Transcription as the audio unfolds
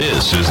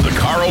This is the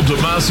Karl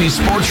DeMasi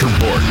Sports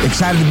Report.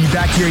 Excited to be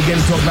back here again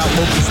to talk about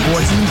local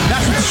sports. And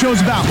that's what the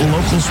show's about,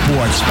 local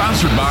sports.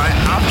 Sponsored by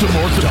Optum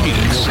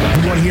Orthopedics.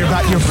 You want to hear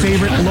about your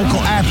favorite local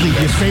athlete,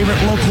 your favorite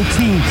local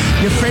team,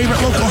 your favorite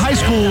local high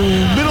school,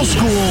 middle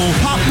school,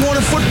 Pop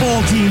Warner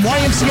football team,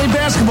 YMCA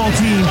basketball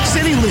team,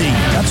 City League.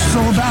 That's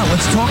what it's all about.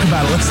 Let's talk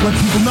about it. Let's let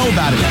people know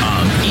about it.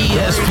 On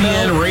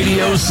ESPN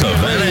Radio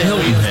Savannah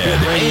Hilton Head,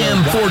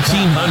 AM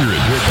 1400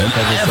 and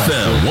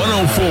FM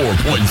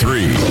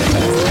 104.3.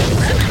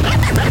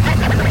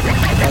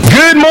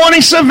 Good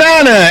morning,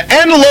 Savannah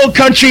and the Low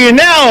Country, and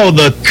now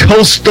the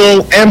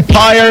Coastal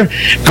Empire,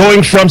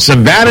 going from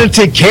Savannah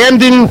to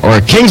Camden,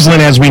 or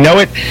Kingsland as we know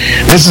it.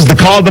 This is the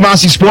Karl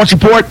DeMasi Sports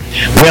Report.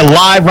 We're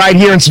live right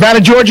here in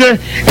Savannah, Georgia,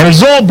 and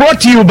it's all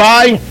brought to you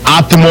by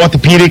Optum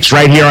Orthopedics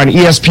right here on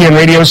ESPN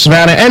Radio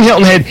Savannah and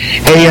Hilton Head,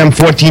 AM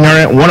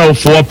 1400,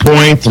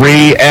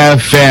 104.3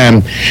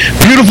 FM.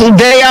 Beautiful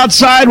day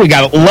outside. We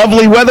got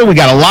lovely weather. We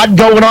got a lot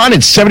going on.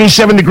 It's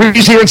 77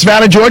 degrees here in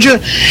Savannah, Georgia,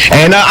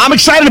 and I'm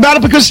excited about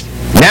it because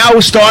now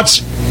starts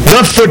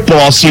the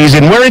football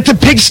season. We're into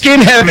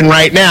pigskin heaven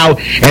right now,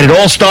 and it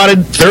all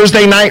started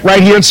Thursday night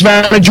right here in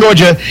Savannah,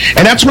 Georgia,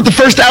 and that's what the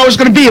first hour is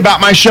going to be about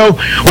my show.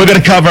 We're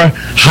going to cover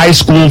high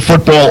school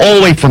football all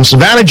the way from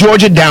Savannah,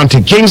 Georgia, down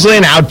to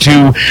Kingsland, out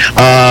to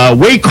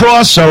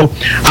Waycross, so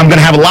I'm going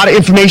to have a lot of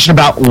information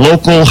about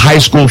local high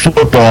school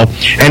football.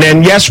 And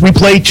then, yes, we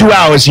play 2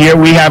 hours here.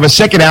 We have a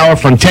second hour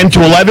from 10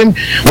 to 11.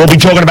 We'll be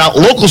talking about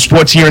local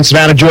sports here in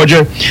Savannah,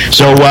 Georgia,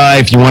 so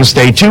if you want to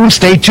stay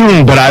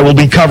tuned, but I will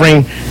be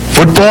covering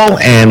football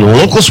and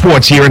local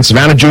sports here in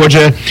Savannah,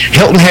 Georgia.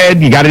 Hilton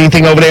Head, you got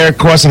anything over there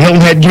across in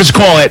Hilton Head, give us a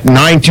call at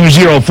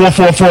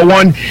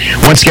 920-4441.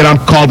 Once again, I'm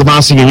Karl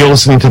DeMasi, and you're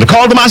listening to the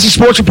Karl DeMasi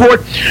Sports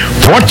Report,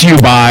 brought to you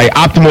by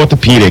Optum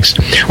Orthopedics.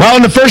 Well,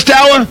 in the first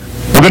hour,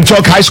 we're going to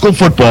talk high school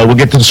football. We'll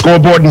get to the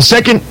scoreboard in a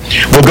second.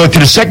 We'll go to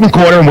the second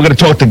quarter, and we're going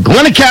to talk to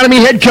Glynn Academy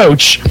head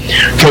coach,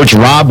 Coach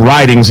Rob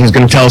Ridings. He's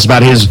going to tell us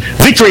about his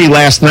victory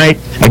last night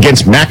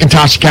against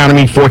McIntosh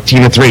Academy,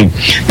 14-3.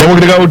 Then we're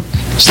going to go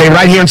stay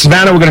right here in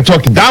Savannah. We're going to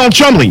talk to Donald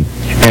Chumley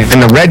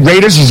and the Red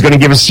Raiders. He's going to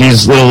give us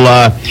his little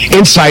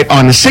insight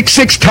on the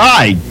 6-6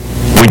 tie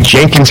with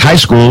Jenkins High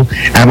School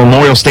at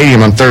Memorial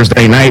Stadium on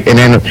Thursday night. And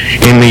then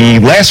in the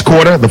last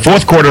quarter, the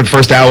fourth quarter of the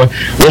first hour,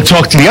 we'll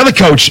talk to the other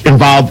coach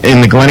involved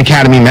in the Glynn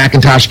Academy,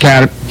 McIntosh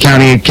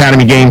County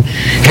Academy game,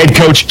 head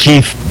coach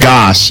Keith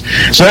Goss.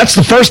 So that's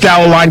the first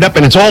hour lined up,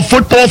 and it's all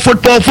football.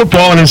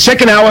 And in the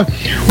second hour,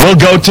 we'll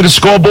go to the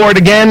scoreboard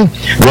again.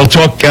 We'll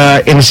talk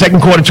in the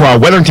second quarter to our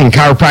Wetherington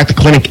Chiropractic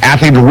Clinic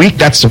Athlete of the Week.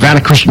 That's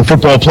Savannah Christian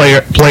football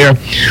player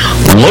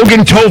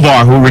Logan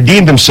Tovar, who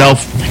redeemed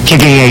himself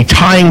kicking a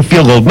tying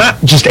field goal, not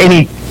just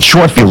any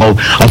short field goal,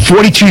 a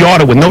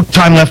 42-yarder with no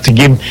time left to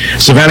give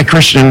Savannah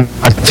Christian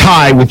a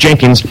tie with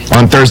Jenkins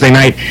on Thursday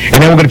night.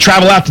 And then we're going to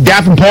travel out to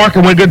Daffin Park,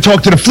 and we're going to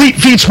talk to the Fleet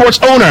Feet Sports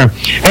owner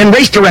and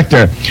race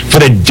director for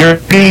the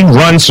Dirty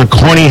Run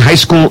Saucony High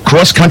School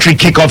Cross Country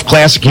Kickoff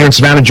Classic here in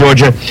Savannah,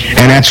 Georgia,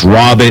 and that's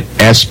Robert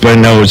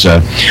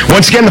Espinoza.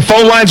 Once again, the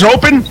phone lines are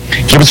open.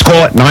 Give us a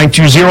call at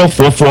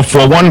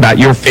 920-4441 about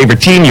your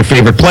favorite team, your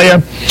favorite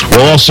player.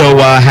 We'll also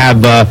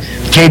have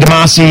K.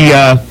 DeMasi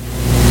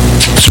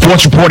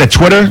Sports Report at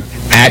Twitter,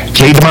 at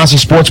K. DeMasi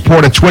Sports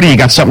Report at Twitter. You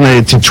got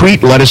something to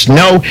tweet, let us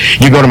know.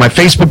 You go to my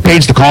Facebook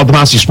page, the Karl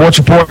DeMasi Sports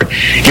Report.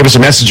 Give us a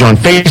message on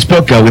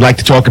Facebook. We'd like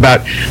to talk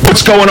about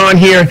what's going on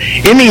here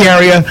in the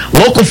area,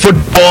 local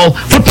football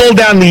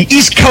down the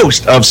east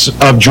coast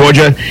of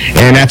Georgia,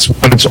 and that's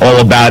what it's all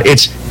about.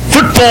 It's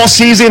football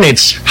season.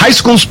 It's high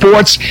school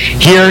sports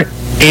here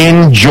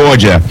in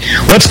Georgia.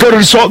 Let's go to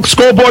the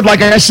scoreboard.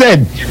 Like I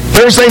said,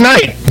 Thursday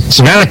night,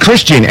 Savannah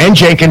Christian and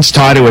Jenkins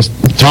tie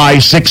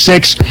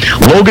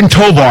 6-6. Logan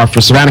Tovar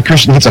for Savannah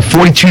Christian hits a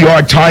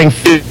 42-yard tying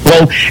field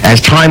goal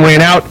as time ran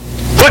out,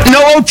 but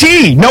no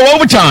OT, no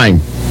overtime.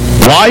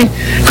 Why?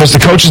 Because the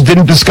coaches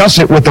didn't discuss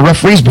it with the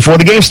referees before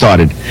the game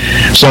started.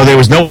 So there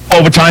was no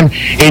overtime.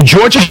 In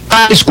Georgia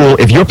high school,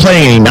 if you're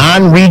playing a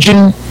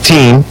non-region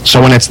team,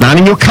 so when it's not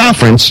in your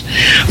conference,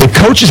 the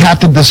coaches have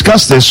to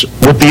discuss this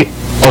with the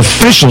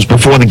officials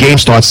before the game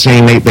starts,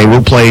 saying they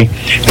will play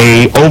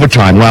a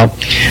overtime. Well,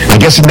 I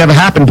guess it never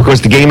happened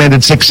because the game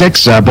ended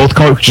 6-6. Both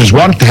coaches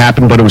wanted it to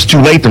happen, but it was too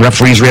late. The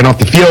referees ran off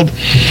the field.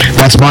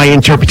 That's my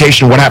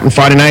interpretation of what happened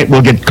Friday night.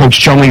 We'll get Coach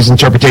Chumley's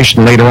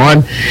interpretation later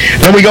on.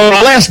 Then we go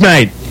to last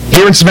night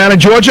here in Savannah,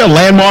 Georgia.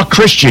 Landmark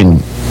Christian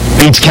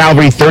beats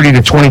Calvary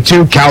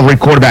 30-22. Calvary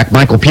quarterback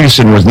Michael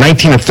Peterson was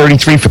 19 of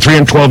 33 for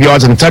 312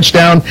 yards and a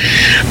touchdown.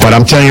 But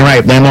I'm telling you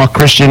right, Landmark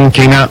Christian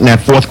came out in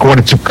that fourth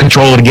quarter, took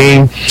control of the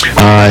game.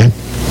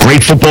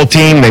 Great football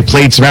team. They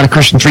played Savannah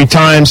Christian 3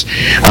 times.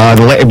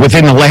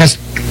 Within the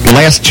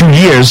last 2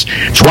 years,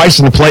 twice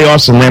in the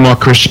playoffs, and Landmark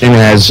Christian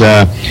has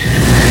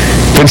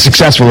been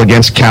successful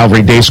against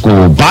Calvary Day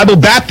School. Bible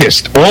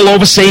Baptist all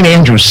over St.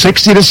 Andrews,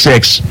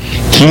 60-6.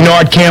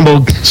 Keenard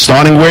Campbell,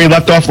 starting where he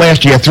left off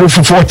last year, threw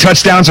for 4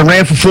 touchdowns and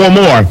ran for 4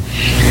 more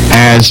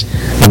as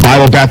the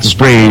Bible Baptist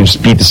Braves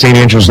beat the St.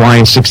 Andrews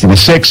Lions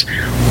 60-6.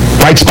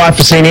 Bright spot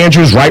for St.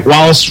 Andrews. Wright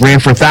Wallace ran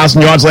for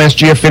 1,000 yards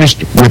last year, finished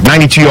with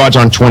 92 yards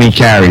on 20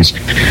 carries.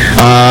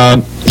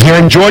 Here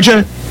in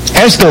Georgia,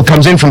 Estill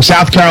comes in from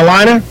South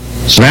Carolina,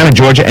 Savannah,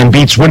 Georgia, and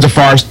beats Windsor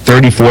Forest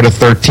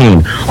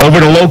 34-13.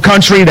 Over to Low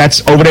Country,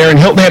 that's over there in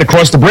Hilton Head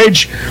across the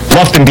bridge.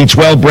 Bluffton beats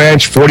Well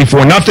Branch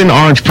 44-0.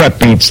 Orange Prep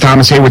beats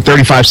Thomas Hayward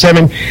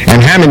 35-7.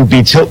 And Hammond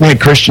beats Hilton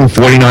Head Christian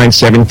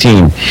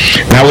 49-17.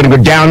 Now we're going to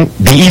go down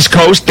the East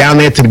Coast, down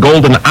there to the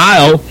Golden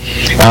Isle.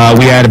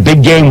 We had a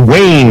big game.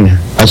 Wayne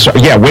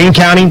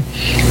County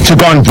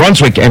took on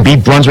Brunswick and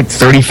beat Brunswick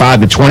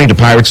 35-20. The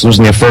Pirates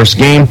losing their first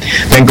game.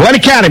 Then Glenn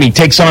Academy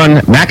takes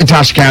on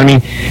McIntosh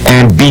Academy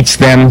and beats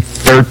them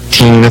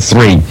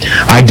 13-3.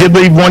 I did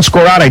leave one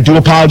score out. I do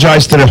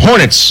apologize to the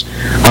Hornets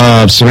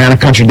of Savannah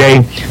Country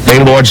Day.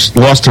 They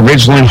lost to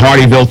Ridgeland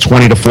Hardyville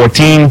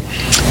 20-14.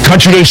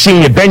 Country Day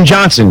senior Ben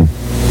Johnson,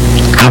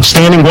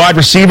 outstanding wide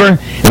receiver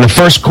in the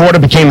first quarter,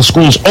 became the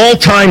school's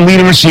all-time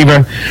leading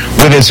receiver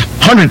with his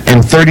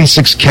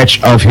 136th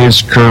catch of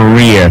his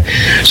career.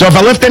 So if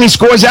I left any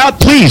scores out,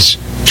 please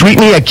tweet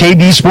me at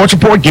KD Sports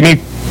Report. Give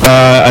me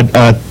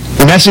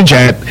a message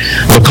at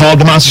the Karl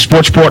DeMasi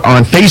Sports Report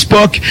on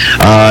Facebook.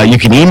 You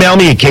can email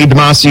me at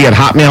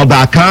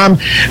kdemasi@hotmail.com.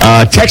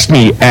 Text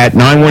me at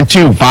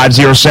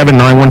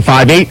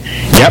 912-507-9158.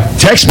 Yep,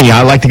 text me.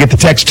 I like to get the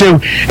text too,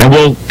 and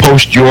we'll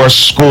post your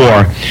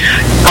score.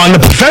 On the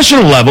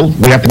professional level,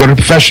 we have to go to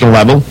the professional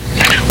level.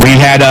 We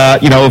had,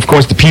 of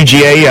course, the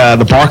PGA,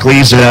 the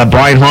Barclays,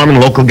 Brian Harmon,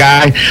 local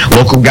guy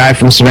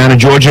from Savannah,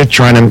 Georgia,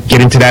 trying to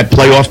get into that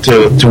playoff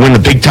to win the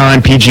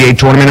big-time PGA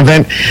tournament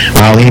event.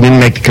 Well, he didn't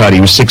make the cut.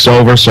 He was 6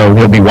 over, so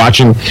he'll be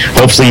watching.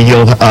 Hopefully,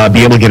 he'll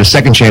be able to get a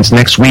second chance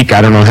next week.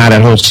 I don't know how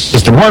that whole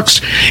system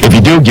works. If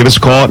you do, give us a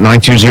call at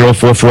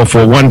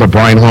 920-4441, but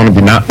Brian Harmon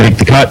did not make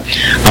the cut.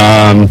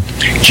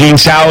 Gene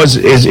Sowers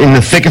is in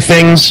the thick of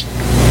things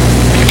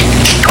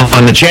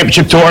on the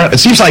championship tour. It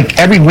seems like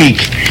every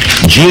week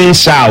Gene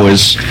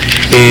Sowers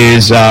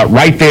is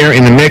right there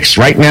in the mix.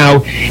 Right now,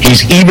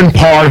 he's even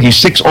par. He's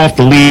 6 off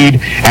the lead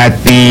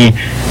at the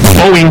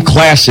Boeing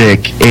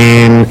Classic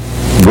in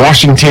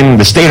Washington,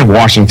 the state of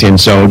Washington.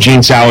 So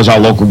Gene Sowers, our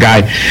local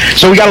guy.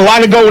 So we got a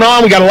lot going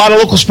on. We got a lot of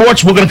local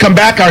sports. We're going to come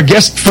back. Our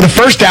guest for the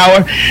first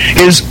hour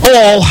is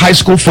all high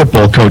school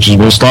football coaches.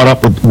 We'll start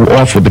off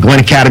with the Glenn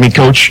Academy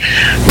coach,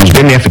 who's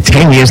been there for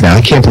 10 years now.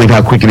 I can't believe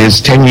how quick it is.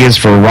 10 years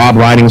for Rob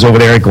Ridings over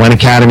there at Glenn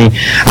Academy.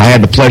 I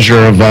had the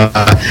pleasure of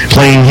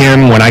playing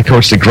him when I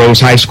coached at Groves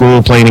High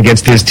School, playing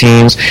against his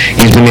teams.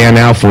 He's been there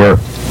now for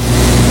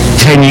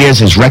 10 years.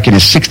 His record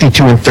is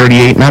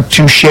 62-38. Not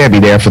too shabby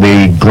there for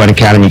the Glenn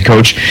Academy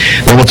coach.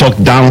 Then we'll talk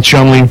to Donald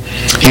Chumley.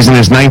 He's in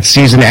his 9th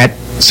season at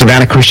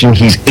Savannah Christian.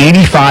 He's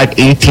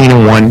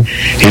 85-18-1.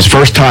 His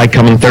first tie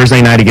coming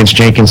Thursday night against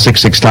Jenkins,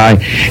 6-6 tie.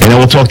 And then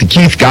we'll talk to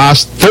Keith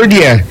Goss,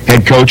 third-year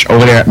head coach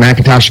over there at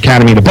McIntosh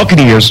Academy. The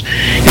Buccaneers,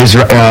 his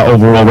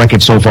overall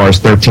record so far is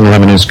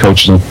 13-11 in his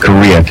coaching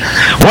career.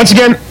 Once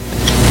again,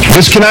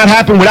 this cannot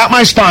happen without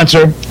my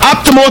sponsor,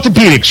 Optum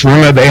Orthopedics.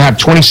 Remember, they have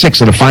 26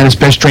 of the finest,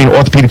 best-trained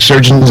orthopedic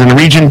surgeons in the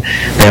region.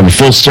 They have a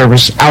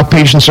full-service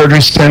outpatient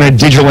surgery center,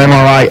 digital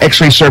MRI,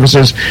 X-ray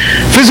services,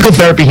 physical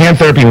therapy, hand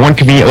therapy in one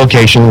convenient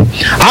location.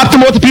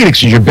 Optum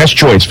Orthopedics is your best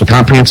choice for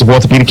comprehensive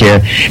orthopedic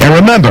care. And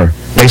remember,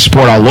 they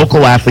support our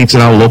local athletes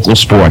and our local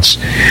sports.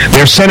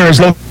 Their center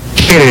is located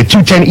at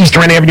 210 East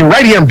Durant Avenue,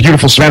 right here in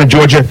beautiful Savannah,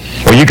 Georgia,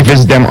 or you can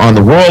visit them on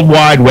the World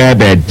Wide Web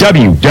at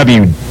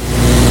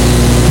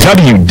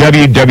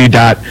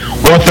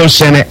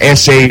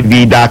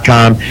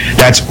www.orthocentersav.com.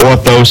 That's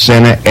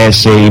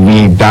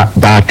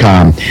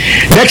orthocentersav.com.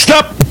 Next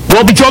up,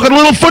 we'll be talking a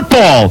little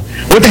football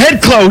with the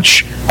head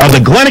coach of the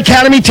Glenn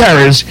Academy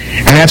Terrors,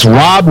 and that's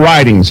Rob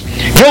Ridings.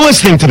 You're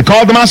listening to the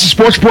Karl DeMasi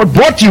Sports Report,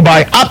 brought to you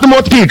by Optum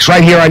Orthopedics,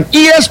 right here on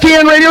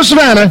ESPN Radio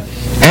Savannah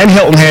and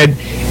Hilton Head,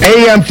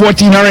 AM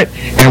 1400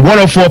 and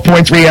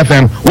 104.3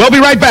 FM. We'll be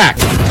right back.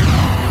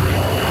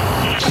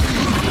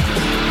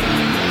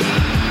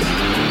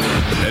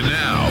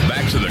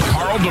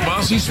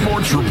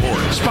 Sports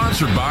Report,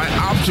 sponsored by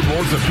Optum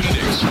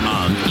Orthopedics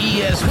on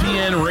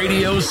ESPN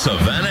Radio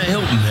Savannah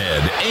Hilton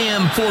Head,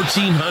 AM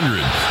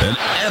 1400 and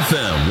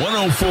FM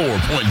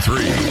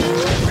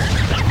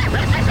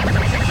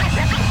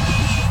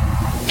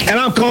 104.3. And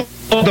I'm Karl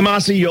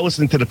DeMasi. You're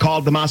listening to the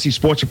Karl DeMasi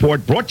Sports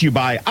Report, brought to you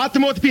by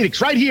Optum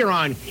Orthopedics, right here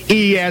on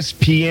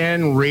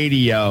ESPN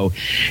Radio.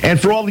 And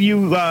for all of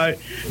you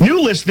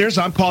new listeners,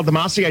 I'm Karl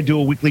DeMasi. I do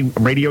a weekly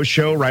radio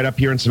show right up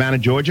here in Savannah,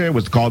 Georgia. It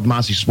was the Karl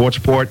DeMasi Sports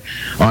Report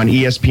on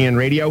ESPN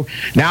Radio.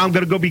 Now I'm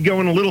going to be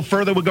going a little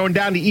further. We're going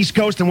down the East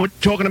Coast, and we're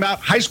talking about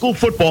high school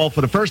football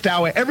for the first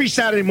hour every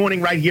Saturday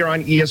morning right here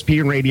on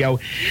ESPN Radio.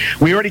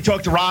 We already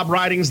talked to Rob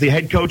Ridings, the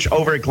head coach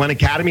over at Glenn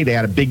Academy. They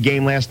had a big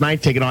game last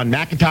night, taking on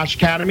McIntosh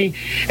Academy.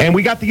 And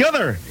we got the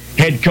other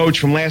head coach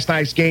from last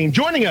night's game.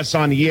 Joining us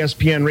on the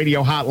ESPN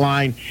Radio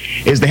hotline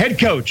is the head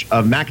coach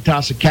of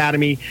McIntosh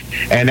Academy,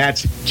 and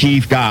that's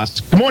Keith Goss.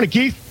 Good morning,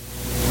 Keith.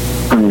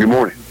 Good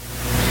morning.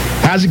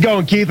 How's it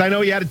going, Keith? I know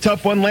you had a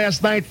tough one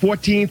last night,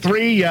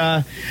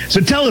 14-3.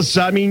 So tell us,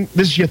 I mean,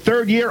 this is your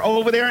third year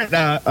over there at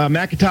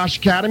McIntosh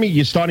Academy.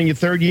 You're starting your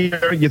third year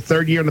in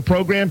the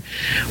program.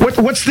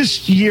 What's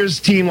this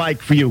year's team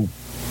like for you?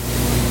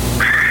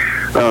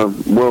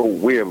 Well,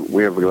 we have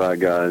a lot of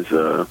guys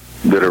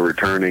that are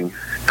returning.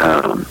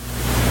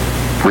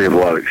 We have a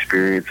lot of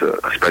experience,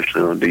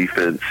 especially on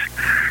defense,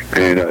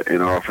 and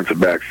in our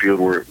offensive backfield,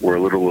 we're a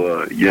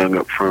little young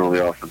up front on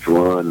the offensive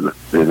line,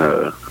 and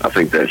I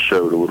think that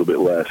showed a little bit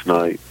last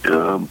night.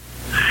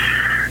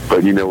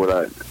 But you know what?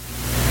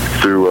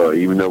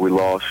 Even though we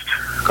lost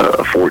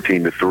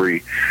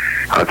 14-3,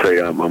 I'll tell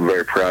you, I'm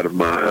very proud of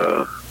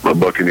my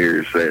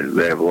Buccaneers.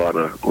 They have a lot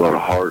of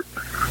heart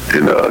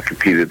and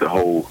competed the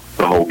whole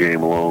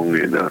game along,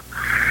 and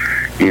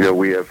you know,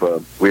 we have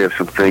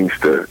some things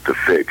to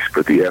fix,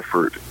 but the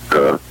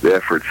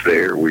effort's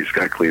there. We just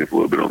got to clean up a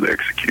little bit on the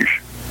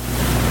execution.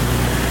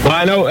 Well,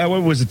 I know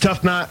it was a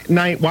tough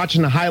night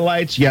watching the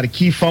highlights. You had a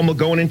key fumble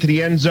going into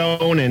the end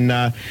zone,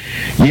 and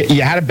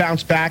you had to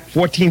bounce back.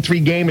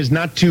 14-3 game is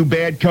not too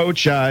bad,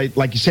 Coach.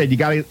 Like you said, you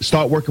got to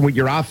start working with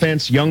your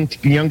offense, young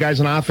guys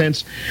on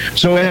offense.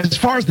 So as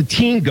far as the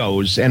team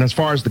goes and as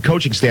far as the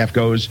coaching staff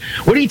goes,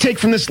 what do you take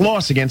from this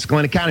loss against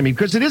Glynn Academy?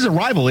 Because it is a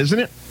rival, isn't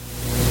it?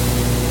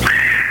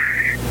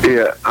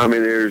 Yeah, I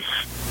mean, there's,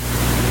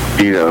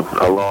 you know,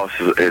 a loss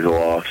is a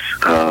loss.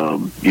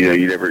 You know,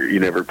 you're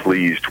never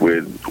pleased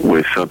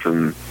with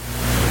something.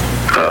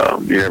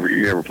 You're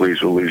never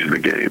pleased with losing a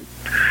game.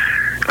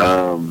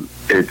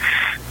 It's,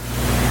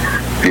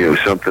 you know,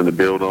 something to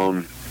build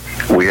on.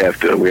 We have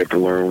to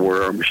learn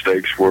where our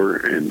mistakes were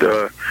and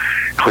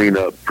clean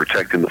up,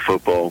 protecting the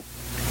football,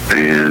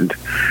 and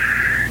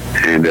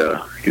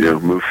you know,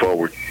 move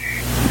forward.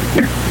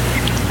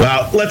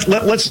 Well, let's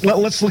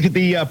look at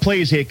the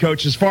plays here,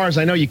 Coach. As far as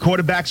I know, your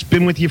quarterback's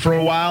been with you for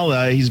a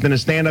while. He's been a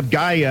stand-up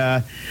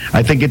guy.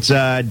 I think it's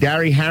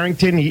Dari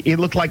Harrington. He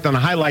looked like on the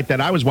highlight that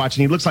I was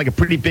watching. He looks like a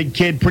pretty big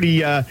kid,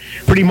 pretty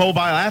mobile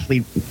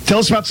athlete. Tell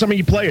us about some of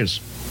your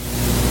players.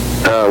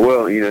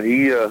 Well, you know,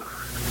 he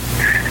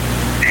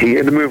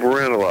had to move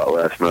around a lot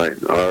last night.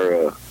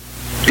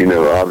 You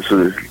know,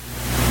 obviously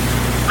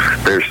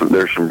there's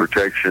some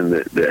protection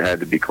that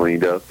had to be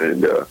cleaned up,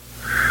 and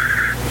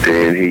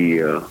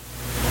he.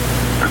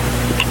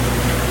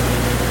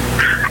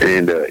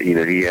 You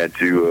know, he had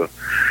to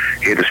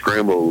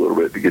scramble a little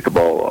bit to get the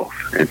ball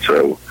off, and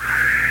so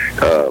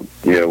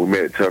you know, we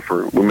made it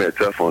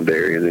tough on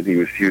Derry, and then he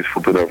was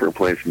flipping over and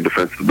playing some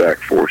defensive back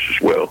for us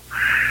as well.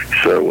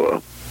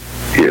 So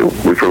you know,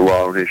 we put a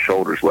lot on his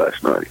shoulders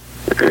last night,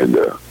 and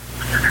you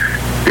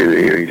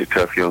know, he's a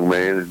tough young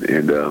man,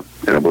 and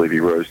I believe he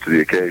rose to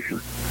the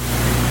occasion.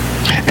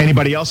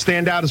 Anybody else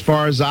stand out as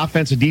far as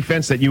offense and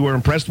defense that you were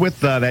impressed with,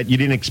 that you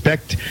didn't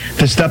expect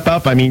to step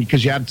up? I mean,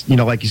 because you had, you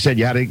know, like you said,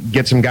 you had to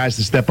get some guys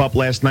to step up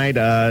last night,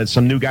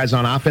 some new guys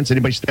on offense.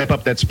 Anybody step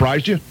up that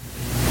surprised you?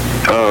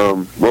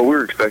 Well, we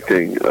were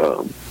expecting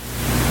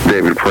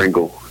David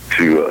Pringle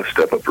to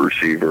step up a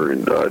receiver,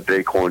 and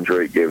Daquan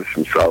Drake gave us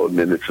some solid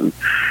minutes and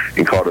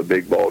caught a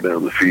big ball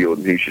down the field,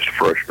 and he's just a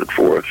freshman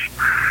for us.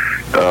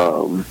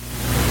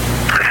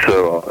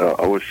 So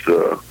I was...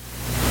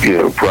 you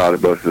know, proud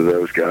of both of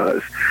those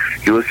guys.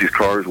 Ulysses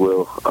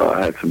Carswell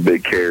had some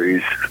big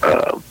carries.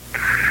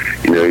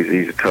 You know,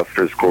 he's a tough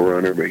physical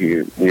runner, but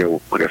you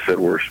know, like I said,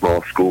 we're a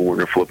small school. We're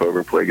going to flip over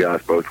and play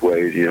guys both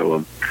ways. You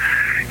know,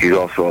 he's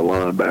also a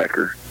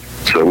linebacker.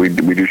 So we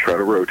do try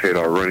to rotate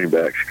our running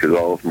backs because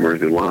all of them are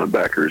either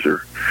linebackers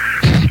or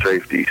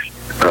safeties.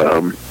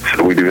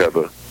 So we do have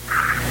a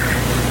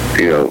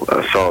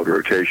solid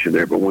rotation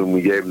there. But when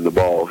we gave him the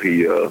ball,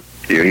 he was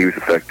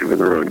effective in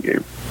the run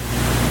game.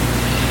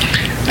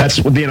 That's,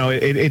 you know,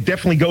 it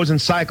definitely goes in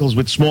cycles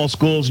with small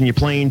schools, and you're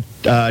playing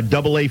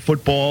AA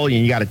football, and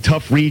you got a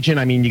tough region.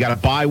 I mean, you got a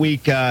bye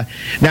week. Now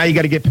you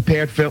got to get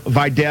prepared for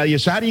Vidalia.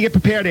 So how do you get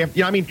prepared after?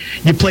 You know, I mean,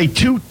 you play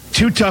two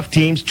tough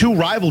teams, two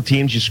rival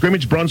teams. You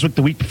scrimmage Brunswick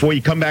the week before.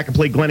 You come back and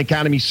play Glynn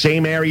Academy,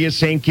 same areas,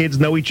 same kids,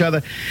 know each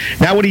other.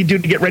 Now what do you do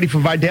to get ready for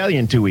Vidalia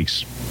in 2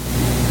 weeks?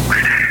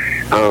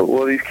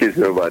 Well, these kids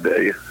know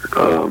Vidalia.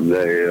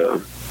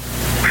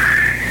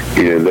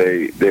 You know,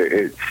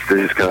 it's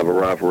just kind of a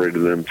rivalry to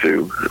them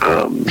too.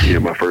 You know,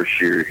 my first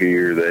year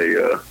here,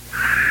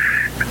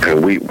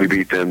 we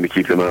beat them to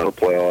keep them out of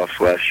the playoffs.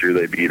 Last year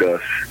they beat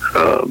us.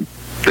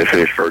 They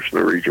finished first in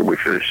the region. We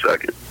finished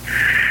second.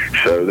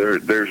 So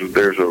there's a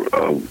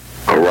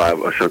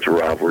sense of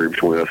rivalry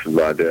between us and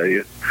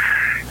Vidalia.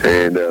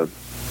 And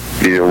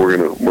you know, we're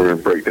gonna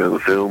break down the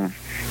film.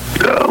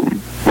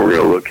 We're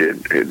gonna look at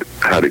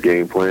how to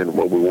game plan and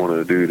what we want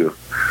to do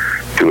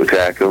to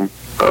attack them.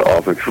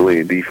 Offensively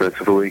and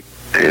defensively,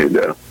 and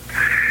you know,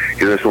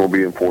 this won't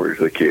be important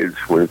to the kids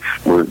when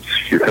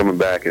you're coming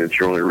back and it's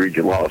your only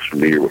region loss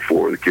from the year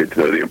before. The kids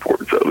know the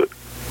importance of it.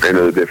 They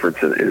know the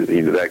difference in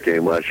you know, that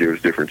game last year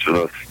was different than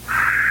us,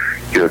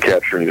 you know,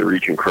 capturing the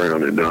region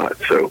crown and not.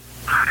 So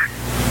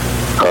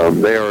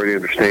they already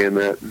understand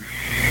that,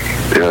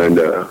 and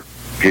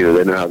you know,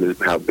 they know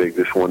how big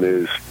this one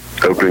is,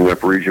 opening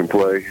up region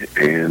play,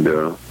 and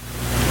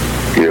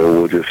you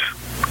know,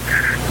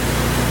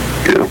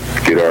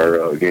 get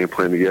our game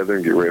plan together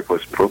and get ready to play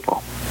some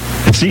football.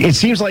 It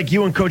seems like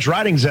you and Coach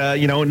Riding's,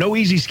 no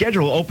easy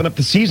schedule to open up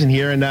the season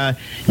here, and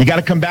you got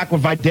to come back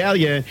with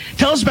Vidalia.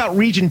 Tell us about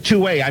Region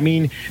 2A. I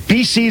mean,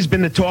 BC's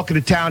been the talk of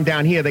the town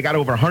down here. They got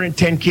over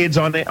 110 kids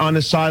on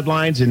the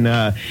sidelines, and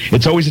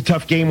it's always a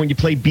tough game when you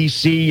play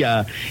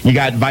BC. You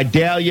got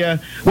Vidalia.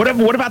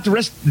 What about the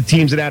rest of the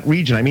teams in that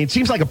region? I mean, it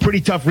seems like a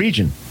pretty tough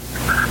region.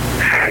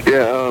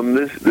 Yeah,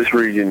 this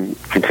region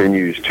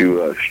continues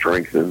to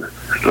strengthen.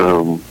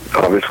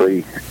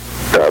 Obviously,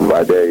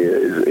 Vidalia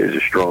is a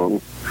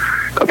strong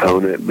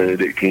opponent.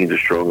 Benedictine's a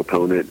strong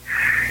opponent.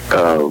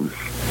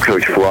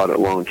 Coach Flott at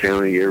Long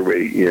County,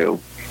 everybody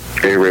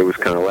was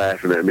kind of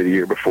laughing at me the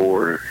year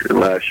before and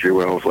last year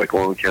when I was like,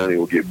 Long County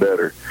will get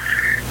better.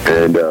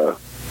 And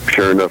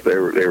sure enough, they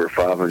were a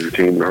 500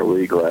 team in our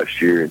league last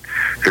year, and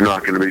they're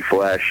not going to be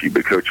flashy,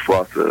 but Coach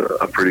Flott's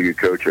a pretty good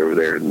coach over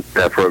there, and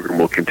that program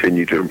will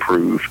continue to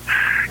improve.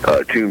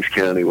 Toombs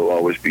County will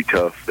always be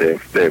tough. They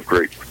have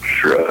great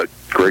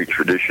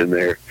tradition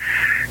there,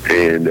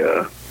 and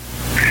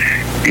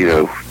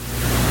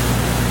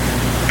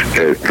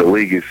the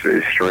league is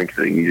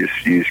strengthening. You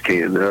just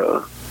can't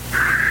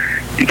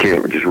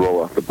just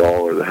roll off the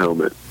ball or the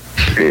helmet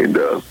and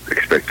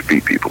expect to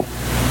beat people.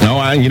 No,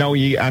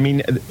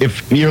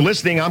 if you're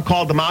listening, I'm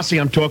Karl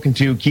DeMasi. I'm talking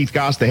to Keith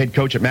Goss, the head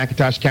coach at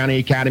McIntosh County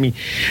Academy.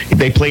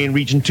 They play in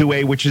Region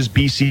 2A, which is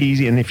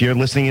BC, and if you're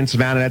listening in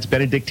Savannah, that's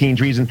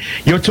Benedictine's region.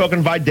 You're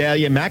talking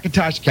Vidalia,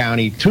 McIntosh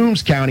County,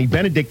 Toombs County,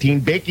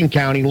 Benedictine, Bacon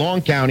County,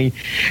 Long County,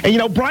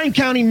 and Bryan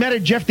County, Meta,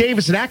 Jeff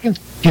Davis, and Atkins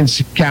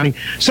County.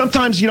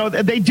 Sometimes,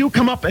 they do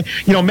come up.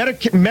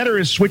 Meta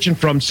is switching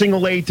from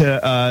single A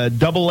to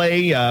double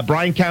A.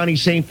 Bryan County,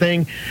 same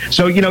thing.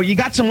 So, you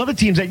got some other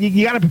teams that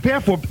you got to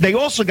prepare for. They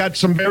also got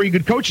some very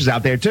good coaches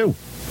out there too.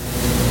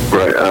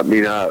 Right. I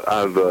mean,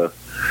 I've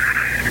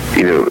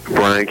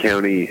Bryan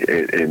County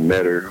and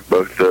Metter,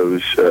 both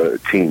those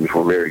teams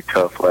were very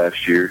tough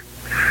last year,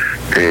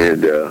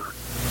 and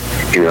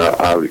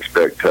I would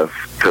expect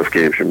tough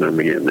games from them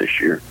again this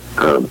year.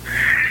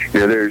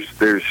 There's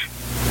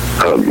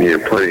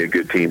plenty of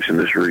good teams in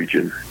this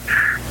region,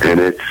 and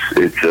it's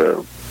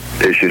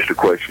just a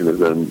question of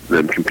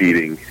them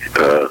competing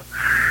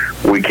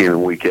week in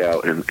and week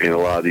out, and a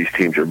lot of these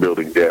teams are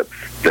building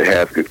depth. They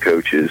have good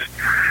coaches.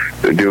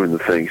 They're doing the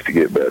things to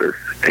get better,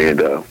 and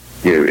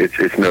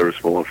it's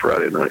noticeable on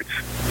Friday nights.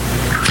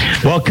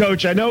 Well,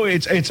 Coach, I know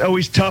it's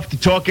always tough to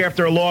talk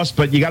after a loss,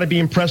 but you got to be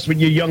impressed with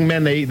your young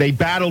men. They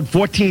battled.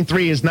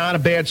 14-3 is not a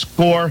bad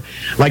score.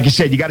 Like you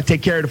said, you got to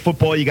take care of the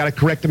football. You got to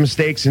correct the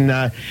mistakes,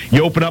 and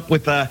you open up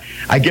with,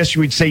 I guess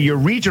you would say, your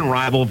region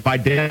rival,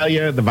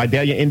 Vidalia, the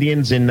Vidalia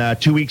Indians, in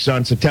 2 weeks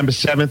on September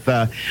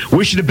 7th.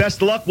 Wish you the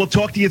best of luck. We'll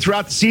talk to you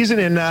throughout the season,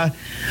 and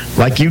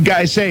like you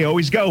guys say,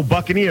 always go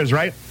Buccaneers,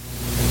 right?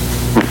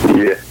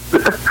 Yeah.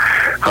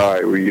 All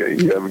right.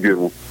 You have a good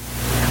one.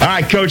 All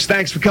right, Coach,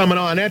 thanks for coming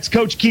on. That's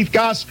Coach Keith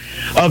Goss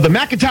of the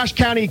McIntosh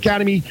County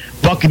Academy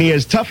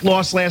Buccaneers. Tough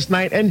loss last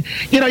night. And,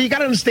 you got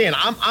to understand,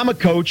 I'm a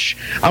coach.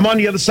 I'm on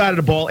the other side of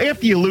the ball.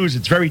 After you lose,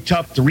 it's very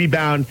tough to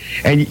rebound.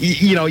 And,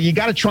 you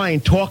got to try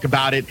and talk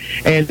about it.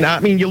 And,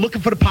 you're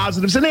looking for the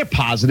positives, and they're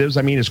positives.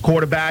 His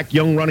quarterback,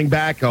 young running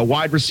back, a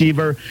wide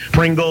receiver,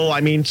 Pringle.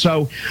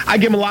 So I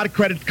give him a lot of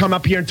credit to come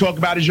up here and talk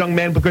about his young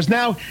men, because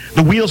now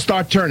the wheels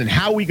start turning.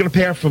 How are we going to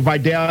prepare for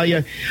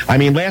Vidalia?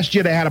 Last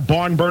year they had a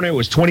barn burner. It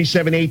was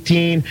 27-18.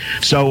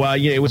 So,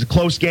 it was a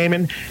close game.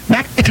 And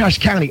McIntosh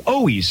County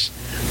always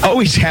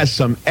has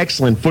some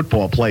excellent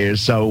football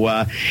players.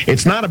 So,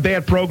 it's not a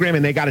bad program,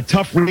 and they got a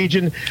tough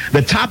region.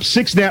 The top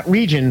 6 in that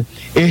region,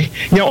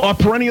 are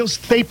perennial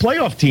state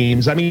playoff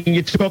teams.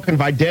 You're talking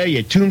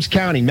Vidalia, Toombs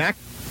County,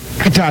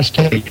 McIntosh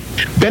County,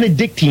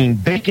 Benedictine,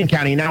 Bacon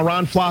County. Now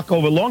Ron Flock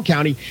over Long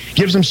County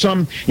gives them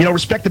some,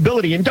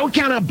 respectability. And don't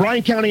count out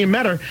Bryan County and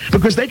Metter,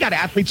 because they got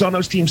athletes on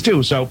those teams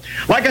too. So,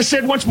 like I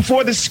said once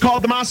before, this is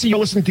Karl DeMasi. You're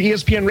listening to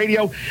ESPN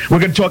Radio. We're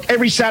going to talk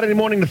every Saturday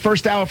morning, the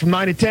first hour from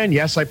 9 to 10.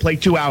 Yes, I play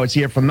 2 hours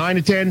here from 9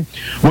 to 10.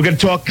 We're going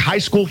to talk high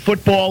school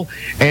football.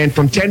 And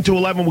from 10 to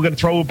 11, we're going to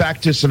throw it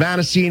back to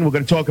Savannah scene. We're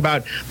going to talk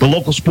about the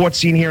local sports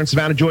scene here in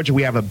Savannah, Georgia.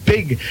 We have a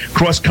big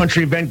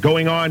cross-country event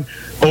going on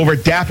over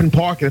at Daffin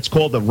Park. It's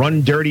called the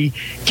Run Dirty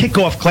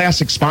Kickoff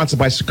Classic, sponsored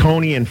by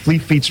Saucony and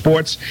Fleet Feet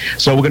Sports.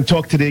 So we're going to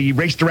talk to the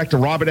race director,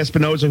 Robert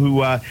Espinoza,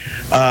 who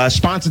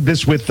sponsored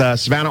this with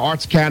Savannah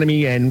Arts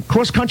Academy. And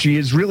cross country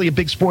is really a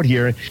big sport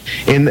here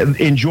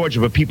in Georgia,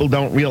 but people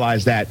don't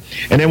realize that.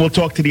 And then we'll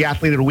talk to the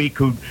athlete of the week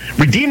who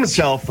redeemed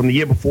himself from the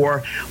year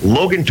before,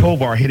 Logan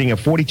Tovar, hitting a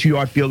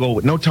 42-yard field goal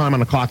with no time on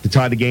the clock to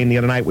tie the game the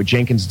other night with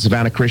Jenkins and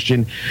Savannah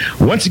Christian.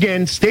 Once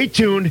again, stay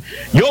tuned.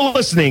 You're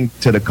listening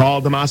to the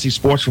Karl DeMasi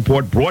Sports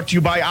Report, brought to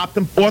you by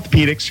Optum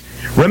Orthopedics.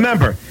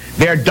 Remember,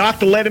 they're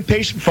doctor-led and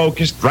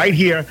patient-focused right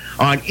here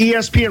on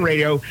ESPN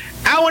Radio.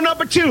 Hour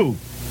number 2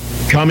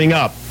 coming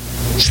up.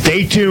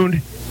 Stay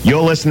tuned.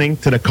 You're listening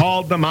to the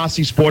Karl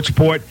DeMasi Sports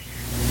Report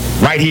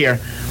right here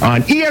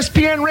on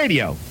ESPN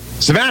Radio,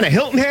 Savannah,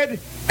 Hilton Head,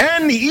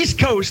 and the East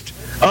Coast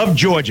of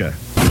Georgia.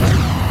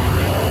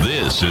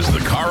 This This is the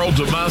Karl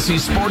DeMasi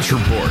Sports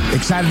Report.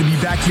 Excited to be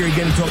back here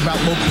again to talk about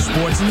local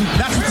sports. And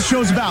that's what the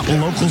show's about,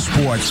 local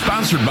sports.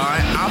 Sponsored by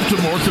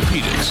Optum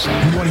Orthopedics.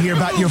 You want to hear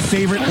about your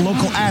favorite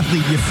local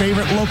athlete, your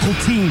favorite local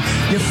team,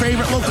 your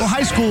favorite local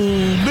high school,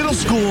 middle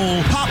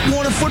school, Pop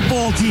Warner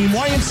football team,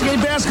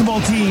 YMCA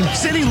basketball team,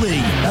 City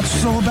League. That's what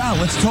it's all about.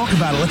 Let's talk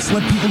about it. Let's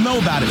let people know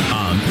about it.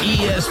 On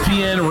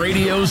ESPN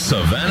Radio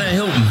Savannah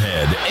Hilton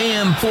Head,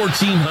 AM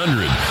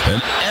 1400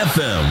 and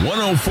FM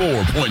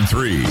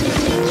 104.3.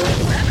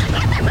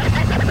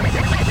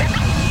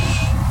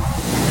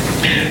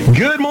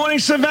 Good morning,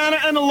 Savannah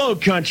and the Low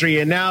Country,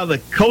 and now the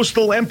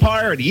coastal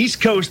empire, the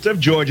east coast of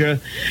Georgia.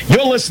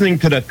 You're listening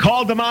to the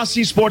Karl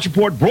DeMasi Sports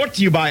Report, brought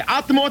to you by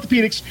Optum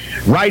Orthopedics,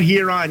 right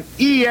here on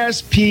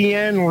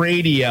ESPN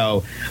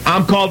Radio.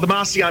 I'm Karl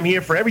DeMasi. I'm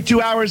here for every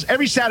 2 hours,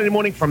 every Saturday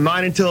morning from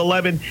 9 until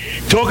 11,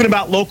 talking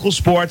about local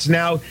sports.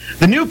 Now,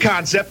 the new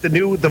concept, the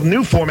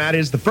new format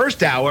is the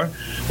first hour,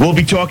 we'll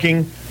be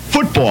talking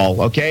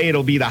football, okay?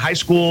 It'll be the high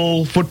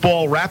school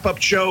football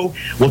wrap-up show.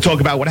 We'll talk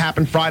about what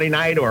happened Friday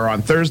night or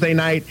on Thursday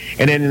night.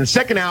 And then in the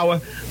second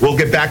hour, we'll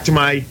get back to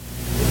my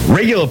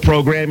regular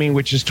programming,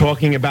 which is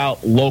talking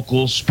about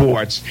local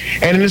sports.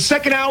 And in the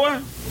second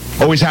hour,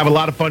 always have a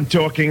lot of fun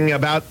talking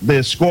about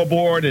the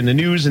scoreboard and the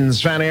news in the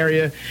Savannah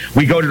area.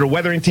 We go to the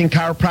Wetherington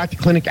Chiropractic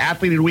Clinic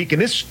Athlete of the Week,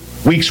 and this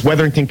week's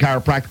Wetherington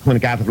Chiropractic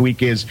Clinic Athlete of the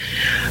Week is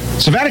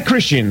Savannah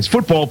Christian's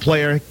football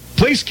player,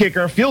 place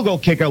kicker, field goal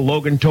kicker,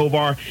 Logan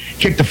Tovar,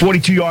 kicked a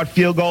 42-yard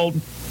field goal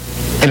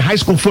in high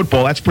school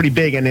football. That's pretty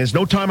big, and there's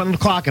no time on the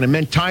clock, and it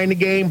meant tying the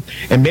game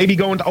and maybe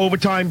going to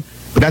overtime.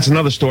 But that's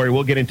another story.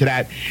 We'll get into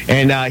that.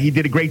 And he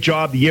did a great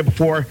job the year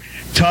before.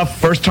 Tough.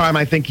 First time,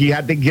 I think he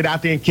had to get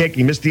out there and kick.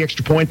 He missed the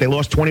extra point. They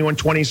lost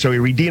 21-20, so he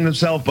redeemed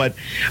himself. But,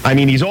 I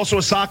mean, he's also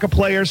a soccer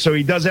player, so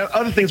he does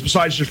other things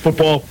besides just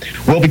football.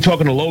 We'll be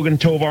talking to Logan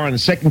Tovar in the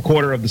second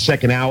quarter of the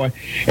second hour.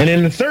 And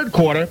in the third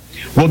quarter,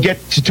 we'll get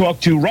to talk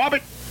to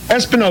Robert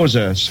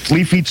Espinoza,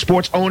 Flea Feet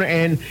Sports owner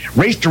and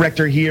race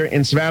director here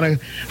in Savannah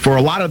for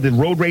a lot of the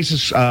road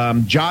races,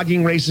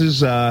 jogging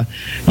races, the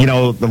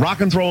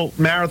Rock and Roll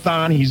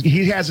Marathon.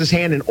 He has his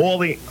hand in all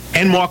the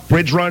Enmark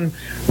Bridge Run.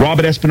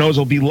 Robert Espinoza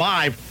will be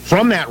live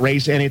from that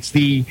race, and it's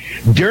the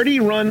Dirty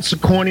Run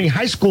Saucony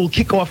High School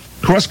Kickoff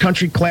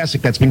Cross-Country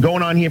Classic that's been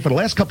going on here for the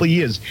last couple of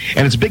years,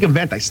 and it's a big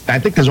event. I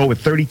think there's over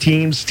 30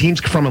 teams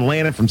from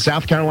Atlanta, from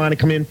South Carolina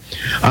come in.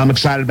 I'm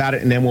excited about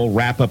it, and then we'll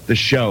wrap up the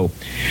show.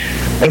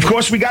 And, of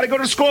course, we got to go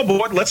to the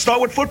scoreboard. Let's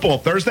start with football.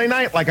 Thursday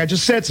night, like I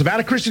just said,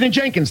 Savannah Christian and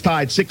Jenkins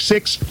tied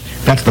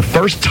 6-6. That's the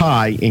first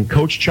tie in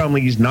Coach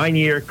Chumley's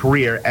 9-year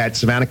career at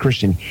Savannah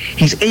Christian.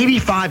 He's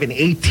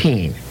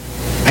 85-18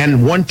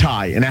 and one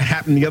tie, and that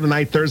happened the other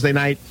night, Thursday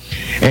night.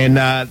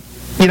 And,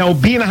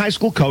 being a high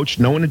school coach,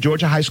 knowing the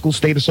Georgia High School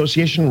State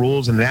Association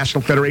rules and the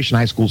National Federation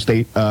High School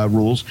State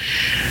rules,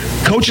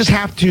 coaches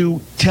have to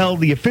tell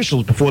the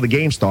officials before the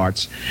game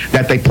starts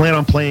that they plan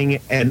on playing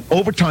an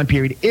overtime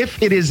period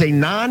if it is a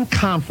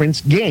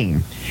non-conference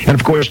game. And,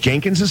 of course,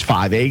 Jenkins is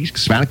 5A,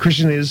 Savannah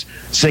Christian is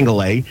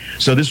single A,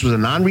 so this was a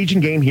non-region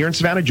game here in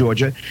Savannah,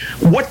 Georgia.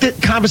 What the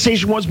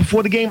conversation was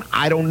before the game,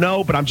 I don't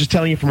know, but I'm just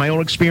telling you from my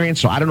own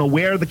experience, so I don't know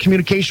where the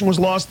communication was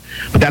lost,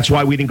 but that's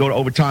why we didn't go to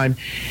overtime.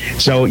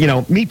 So,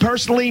 me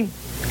personally,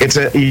 it's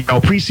a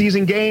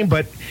preseason game,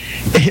 but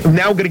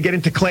now we're going to get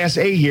into Class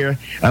A here.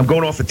 I'm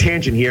going off a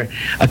tangent here.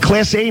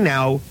 Class A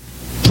now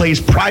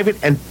plays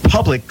private and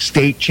public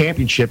state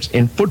championships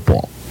in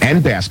football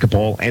and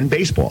basketball and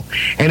baseball.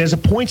 And there's a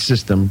point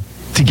system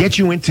to get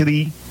you into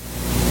the,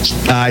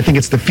 I think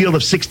it's the field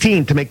of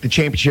 16 to make the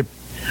championship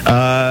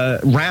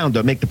round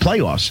or make the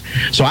playoffs.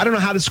 So I don't know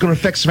how this is going to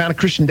affect Savannah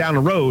Christian down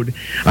the road.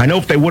 I know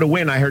if they would have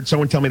won, I heard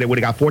someone tell me they would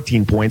have got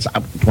 14 points.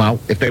 Well,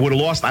 if they would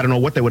have lost, I don't know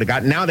what they would have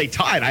got. Now they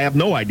tied. I have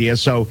no idea.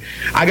 So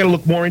I got to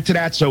look more into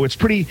that. So it's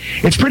pretty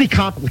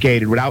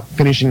complicated without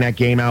finishing that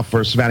game out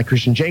for Savannah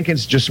Christian.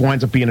 Jenkins just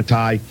winds up being a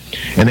tie,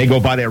 and they go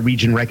by their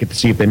region record to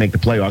see if they make the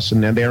playoffs.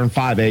 And then they're in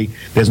 5A.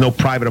 There's no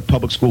private or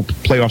public school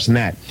playoffs in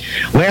that.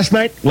 Last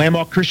night,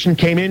 Landmark Christian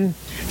came in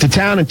to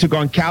town and took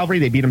on Calvary.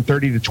 They beat them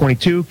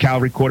 30-22.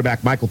 Calvary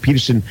quarterback Michael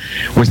Peterson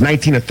was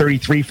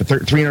 19-33 for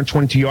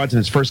 322 yards in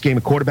his first game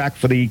of quarterback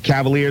for the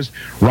Cavaliers.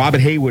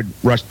 Robert Hayward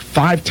rushed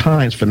 5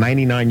 times for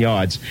 99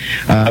 yards.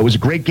 It was a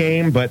great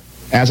game, but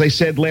as I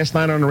said last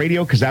night on the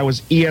radio, because that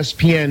was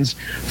ESPN's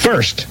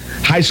first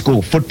high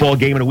school football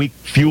game of the week,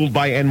 fueled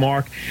by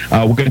Enmark.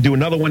 We're going to do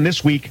another one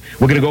this week.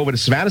 We're going to go over to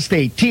Savannah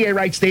State, T.A.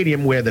 Wright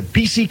Stadium, where the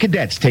BC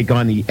Cadets take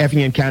on the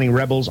Effingham County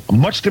Rebels, a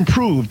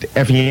much-improved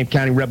Effingham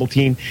County Rebel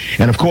team.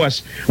 And, of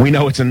course, we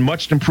know it's a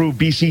much-improved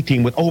BC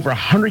team with over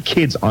 100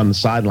 kids on the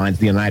sidelines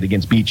the other night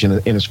against Beach in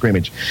a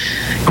scrimmage.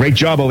 Great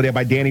job over there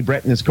by Danny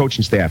Brett and his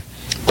coaching staff.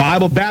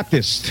 Bible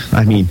Baptist,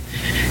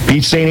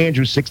 beat St.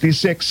 Andrews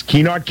 60-6.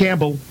 Keenard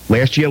Campbell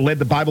last year led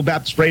the Bible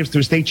Baptist Braves to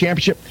a state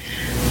championship.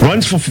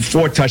 Runs for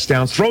 4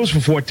 touchdowns, throws for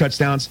 4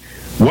 touchdowns.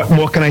 What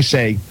more can I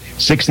say?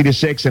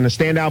 60-6. And the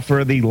standout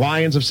for the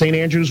Lions of St.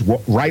 Andrews,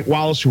 Wright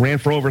Wallace, who ran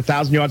for over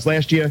 1,000 yards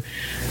last year.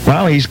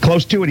 Well, he's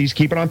close to it. He's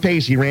keeping on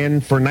pace. He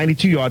ran for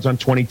 92 yards on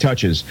 20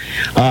 touches.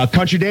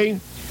 Country Day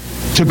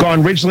took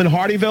on Ridgeland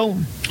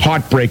Hardyville.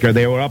 Heartbreaker.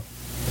 They were up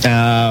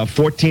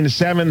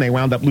 14-7. They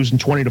wound up losing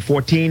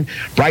 20-14.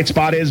 Bright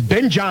spot is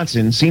Ben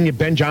Johnson, senior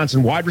Ben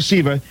Johnson, wide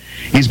receiver.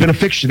 He's been a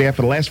fixture there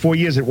for the last 4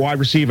 years at wide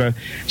receiver.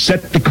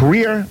 Set the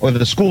career, or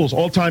the school's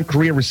all-time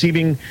career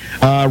receiving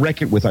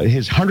record with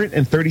his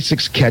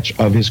 136th catch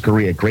of his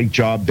career. Great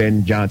job,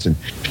 Ben Johnson.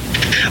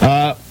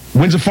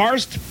 Windsor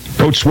Forest,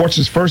 Coach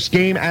Schwartz's first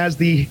game as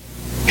the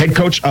head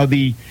coach of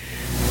the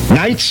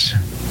Knights.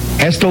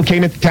 Estill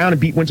came into town and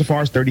beat Windsor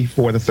Forest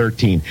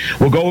 34-13.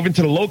 We'll go over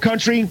into the Low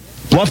Country.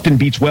 Bluffton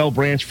beats Well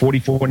Branch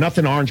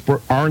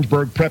 44-0.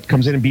 Orangeburg Prep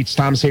comes in and beats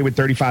Thomas Hayward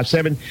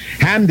 35-7.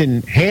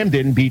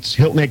 Hamden beats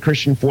Hilton Head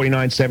Christian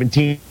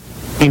 49-17.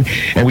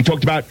 And we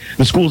talked about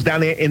the schools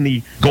down there in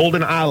the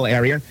Golden Isle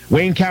area.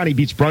 Wayne County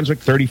beats Brunswick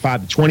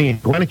 35-20.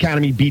 And Glenn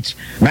Academy beats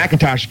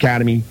McIntosh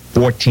Academy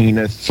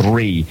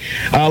 14-3.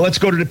 Let's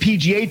go to the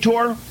PGA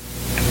Tour.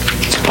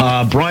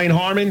 Brian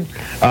Harmon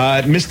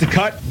missed the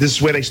cut. This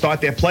is where they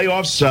start their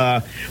playoffs.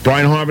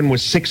 Brian Harmon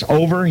was 6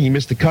 over. He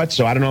missed the cut,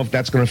 so I don't know if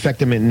that's going to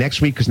affect him in next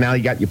week, because now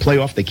you got your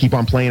playoff. They keep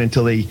on playing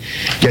until they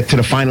get to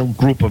the final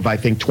group of, I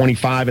think,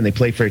 25, and they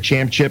play for a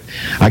championship.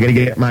 I got to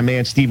get my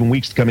man Stephen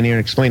Weeks to come in here and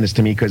explain this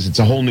to me, because it's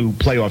a whole new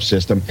playoff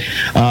system.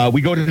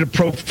 We go to the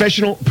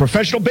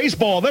professional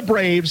baseball. The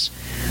Braves,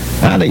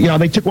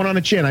 they took one on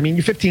the chin. I mean,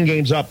 you're 15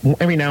 games up.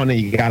 Every now and then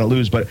you got to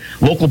lose, but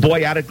local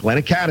boy out at Glenn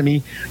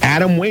Academy,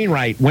 Adam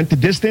Wainwright, went the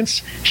distance,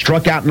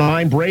 struck out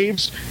 9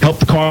 Braves,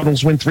 helped the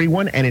Cardinals win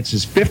 3-1, and it's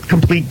his 5th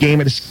complete game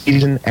of the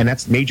season, and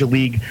that's Major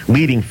League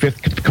leading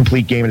 5th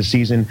complete game of the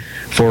season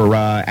for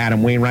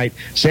Adam Wainwright.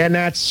 Sand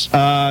Gnats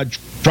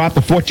dropped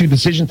a 4-2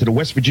 decision to the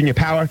West Virginia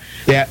Power.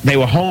 They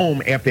were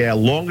home after their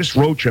longest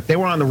road trip. They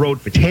were on the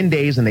road for 10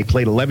 days, and they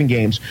played 11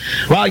 games.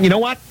 Well, you know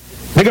what?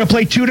 They're going to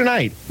play 2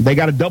 tonight. They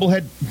got a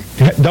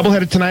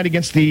doubleheader tonight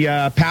against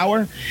the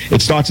Power.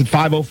 It starts at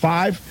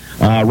 5:05.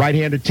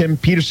 Right-hander Tim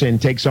Peterson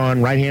takes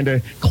on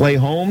right-hander Clay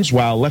Holmes,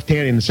 while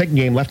left-hander in the second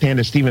game,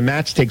 left-hander Stephen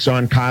Matz takes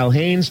on Kyle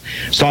Haynes.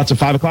 Starts at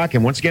 5 o'clock,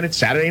 and once again, it's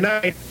Saturday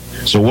night.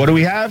 So what do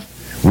we have?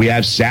 We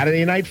have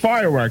Saturday night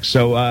fireworks.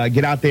 So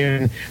get out there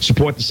and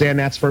support the Sand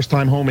Gnats' first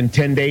time home in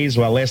 10 days.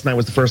 Well, last night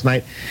was the first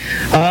night.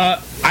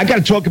 I got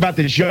to talk about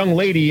this young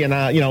lady, and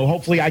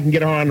hopefully I can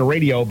get her on the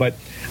radio. But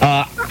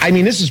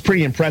this is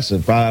pretty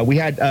impressive. We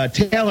had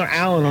Taylor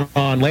Allen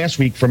on last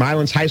week from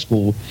Islands High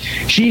School.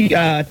 She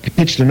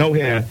pitched a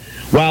no-hitter.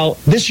 Well,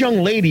 this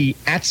young lady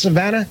at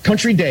Savannah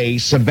Country Day,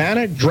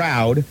 Savannah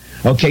Droude,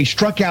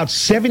 struck out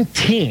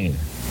 17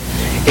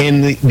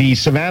 in the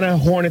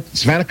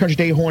Savannah Country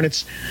Day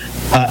Hornets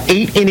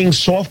 8-inning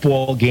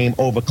softball game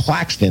over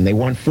Claxton. They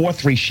won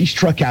 4-3. She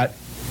struck out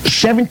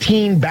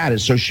 17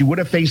 batters, so she would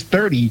have faced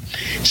 30.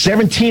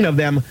 17 of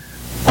them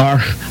are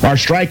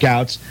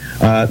strikeouts.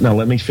 No,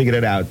 let me figure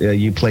it out.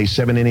 You play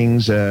 7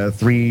 innings,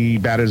 3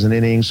 batters an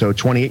inning, so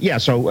 28. Yeah,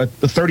 so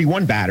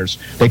 31 batters.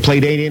 They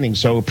played 8 innings,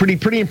 so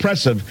pretty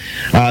impressive.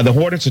 The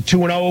Hornets are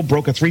 2-0,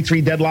 broke a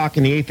 3-3 deadlock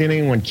in the 8th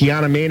inning when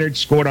Kiana Maynard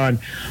scored on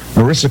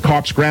Marissa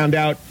Karp's ground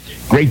out.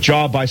 Great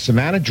job by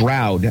Savannah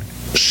Droude.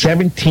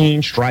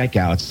 17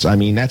 strikeouts. I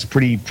mean, that's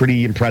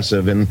pretty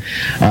impressive. And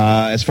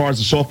as far as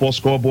the softball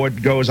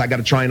scoreboard goes, I got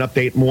to try and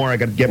update more. I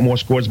got to get more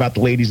scores about the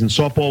ladies in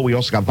softball. We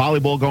also got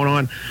volleyball going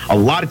on. A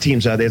lot of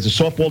teams. There's a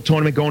softball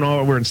tournament going on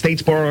over in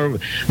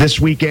Statesboro this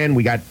weekend.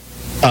 We got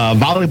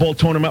volleyball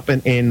tournament up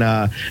in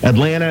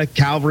Atlanta,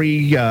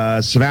 Calvary,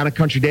 Savannah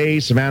Country Day,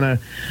 Savannah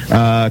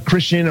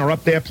Christian are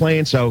up there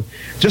playing. So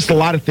just a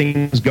lot of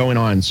things going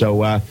on.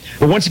 So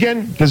but once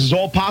again, this is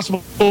all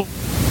possible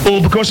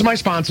because of my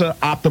sponsor,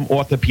 Optum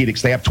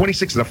Orthopedics. They have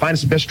 26 of the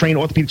finest and best trained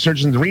orthopedic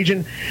surgeons in the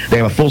region. They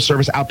have a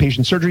full-service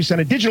outpatient surgery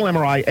center, digital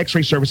MRI,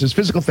 X-ray services,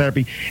 physical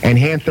therapy, and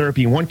hand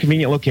therapy in one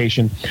convenient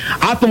location.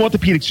 Optum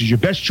Orthopedics is your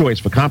best choice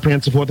for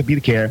comprehensive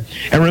orthopedic care.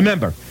 And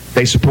remember,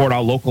 they support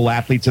our local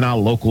athletes and our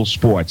local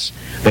sports.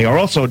 They are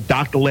also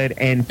doctor-led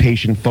and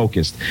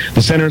patient-focused.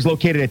 The center is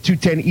located at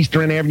 210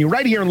 Eastern Avenue,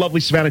 right here in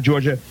lovely Savannah,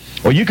 Georgia.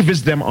 Or you can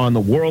visit them on the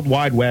World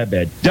Wide Web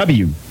at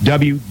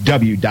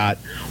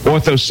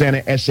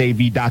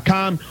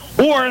www.orthocentersav.com,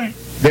 or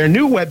their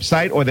new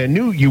website or their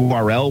new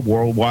URL,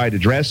 worldwide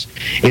address,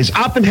 is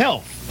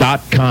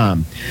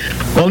OptumHealth.com.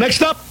 Well,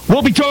 next up,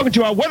 we'll be talking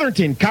to our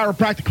Wetherington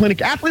Chiropractic Clinic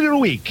Athlete of the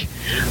Week,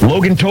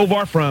 Logan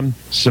Tovar from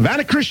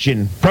Savannah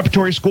Christian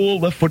Preparatory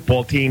School, the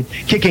football team,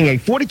 kicking a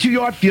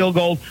 42-yard field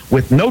goal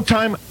with no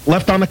time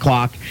left on the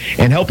clock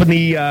and helping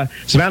the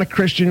Savannah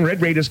Christian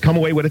Red Raiders come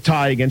away with a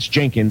tie against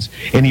Jenkins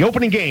in the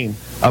opening game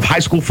of high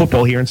school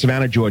football here in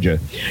Savannah, Georgia.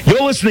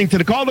 You're listening to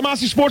the Karl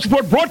DeMasi Sports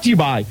Report, brought to you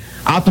by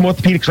Optum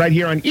Orthopedics right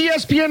here on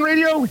ESPN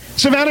Radio,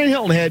 Savannah and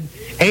Hilton Head,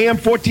 AM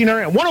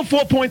 1400,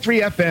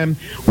 104.3 FM.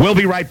 We'll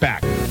be right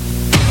back.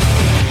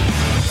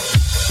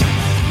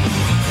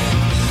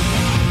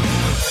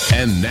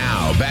 And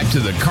now, back to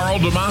the Karl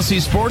DeMasi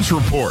Sports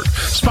Report,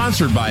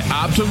 sponsored by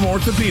Optum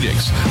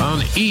Orthopedics on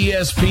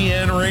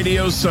ESPN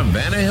Radio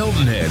Savannah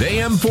Hilton Head,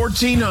 AM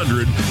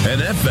 1400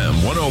 and FM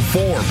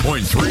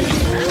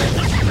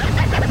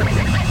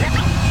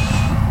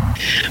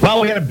 104.3. Well,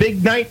 we had a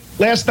big night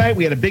last night.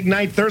 We had a big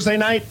night Thursday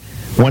night.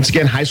 Once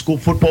again, high school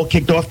football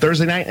kicked off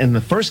Thursday night, and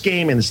the first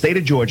game in the state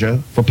of Georgia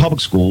for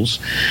public schools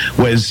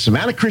was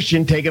Savannah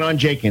Christian taking on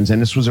Jenkins,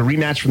 and this was a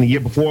rematch from the year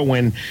before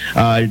when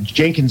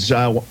Jenkins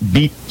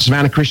beat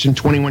Savannah Christian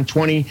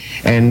 21-20,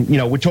 and,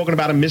 we're talking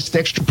about a missed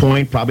extra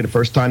point, probably the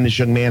first time this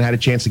young man had a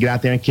chance to get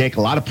out there and kick,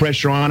 a lot of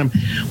pressure on him.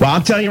 Well,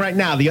 I'm telling you right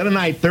now, the other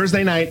night,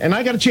 Thursday night, and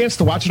I got a chance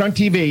to watch it on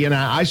TV, and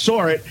I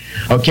saw it,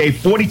 okay,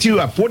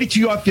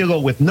 42-yard field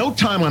goal with no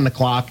time on the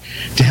clock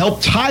to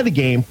help tie the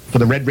game for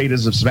the Red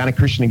Raiders of Savannah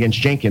Christian against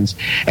Jenkins.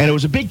 And it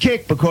was a big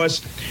kick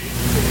because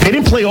they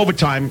didn't play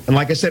overtime. And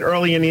like I said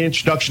earlier in the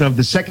introduction of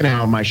the second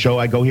hour of my show,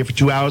 I go here for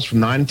 2 hours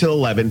from 9 until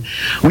 11.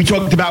 We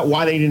talked about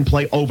why they didn't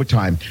play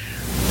overtime.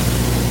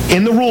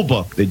 In the rule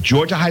book, the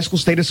Georgia High School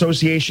State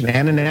Association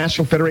and the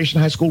National Federation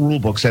of High School rule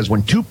book says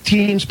when two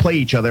teams play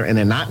each other and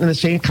they're not in the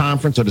same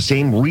conference or the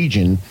same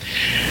region,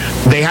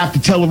 they have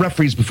to tell the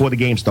referees before the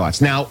game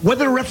starts. Now,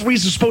 whether the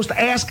referees are supposed to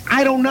ask,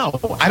 I don't know.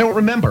 I don't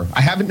remember.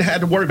 I haven't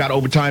had to worry about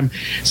overtime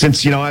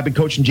since, I've been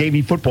coaching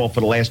JV football for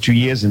the last 2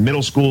 years in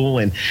middle school.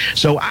 And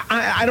so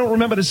I don't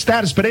remember the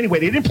status. But anyway,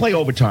 they didn't play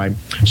overtime.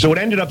 So it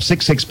ended up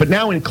 6-6. But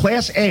now in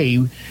Class A,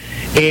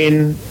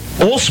 in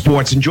all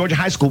sports in Georgia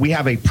High School, we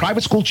have a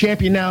private school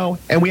champion now,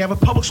 and we have a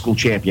public school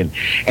champion.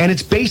 And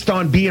it's based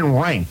on being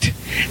ranked.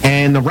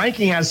 And the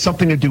ranking has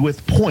something to do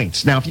with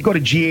points. Now, if you go to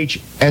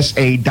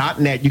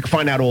ghsa.net, you can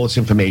find out all this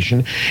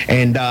information.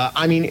 And,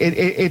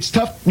 it's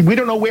tough. We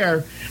don't know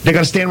where they're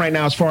going to stand right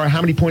now as far as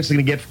how many points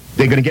they're going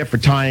to get for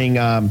tying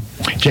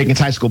Jenkins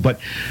High School. But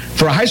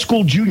for a high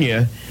school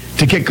junior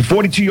to kick a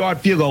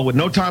 42-yard field goal with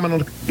no time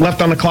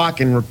left on the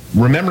clock and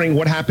remembering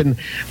what happened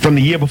from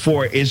the year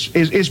before is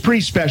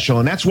pretty special.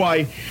 And that's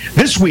why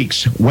this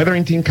week's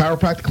Wetherington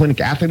Chiropractic Clinic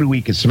Athlete of the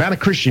Week is Savannah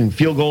Christian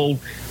field goal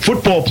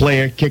football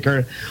player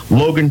kicker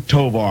Logan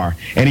Tovar.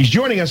 And he's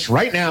joining us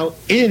right now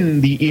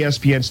in the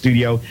ESPN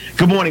studio.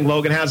 Good morning,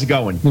 Logan. How's it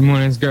going? Good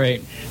morning. It's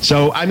great.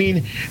 So,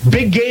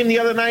 big game the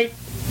other night.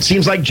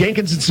 Seems like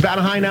Jenkins and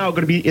Savannah High now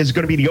is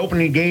going to be the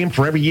opening game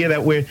for every year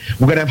that we're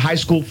going to have high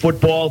school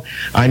football.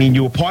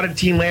 You were part of the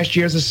team last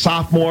year as a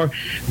sophomore.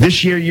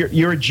 This year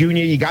you're a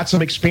junior. You got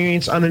some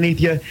experience underneath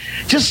you.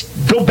 Just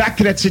go back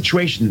to that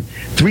situation.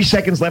 3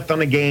 seconds left on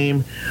the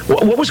game.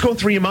 What was going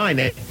through your mind?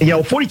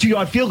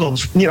 42-yard field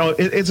goals.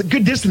 It's a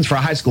good distance for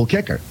a high school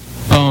kicker.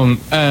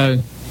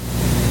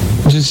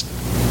 Just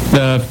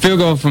the field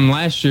goal from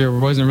last year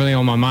wasn't really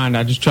on my mind.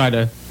 I just tried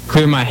to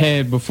clear my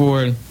head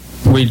before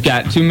we'd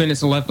got 2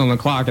 minutes left on the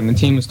clock and the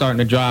team was starting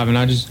to drive, and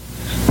I just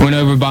went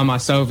over by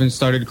myself and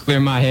started to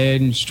clear my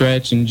head and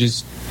stretch and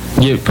just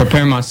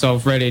prepare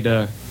myself ready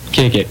to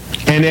kick it.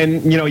 And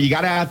then, you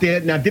got out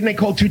there. Now, didn't they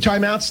call 2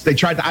 timeouts? They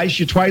tried to ice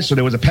you twice, so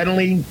there was a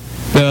penalty?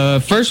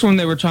 The first one,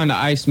 they were trying to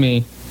ice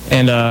me,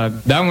 and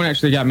that one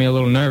actually got me a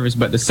little nervous.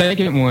 But the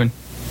second one,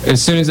 as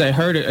soon as I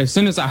heard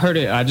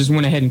it, I just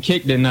went ahead and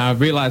kicked it, and I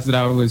realized that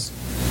I was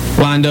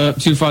lined up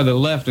too far to the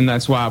left, and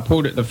that's why I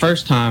pulled it the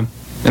first time.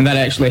 And that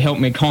actually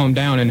helped me calm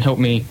down and helped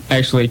me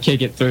actually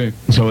kick it through.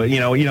 So,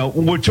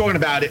 we're talking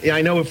about it.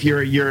 I know if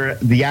you're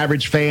the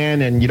average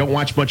fan and you don't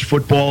watch much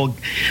football,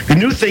 the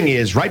new thing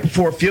is right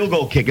before a field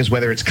goal kick is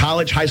whether it's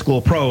college, high school,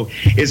 or pro,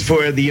 is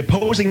for the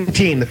opposing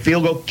team. The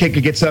field goal kicker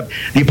gets up.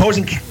 The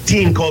opposing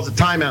team calls a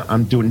timeout.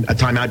 I'm doing a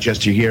timeout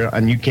gesture here,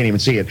 and you can't even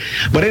see it.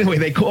 But anyway,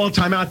 they call a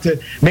timeout to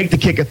make the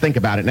kicker think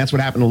about it. And that's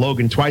what happened to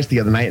Logan twice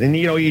the other night. And,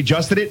 he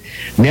adjusted it,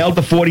 nailed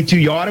the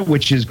 42-yarder,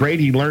 which is great.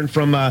 He learned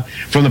from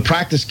the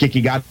practice kick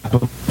he got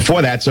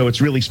before that, so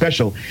it's really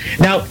special.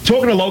 Now,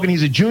 talking to Logan,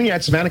 he's a junior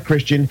at Savannah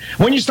Christian.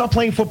 When you start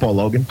playing football,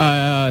 Logan?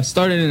 I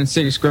started in the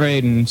 6th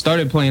grade and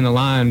started playing the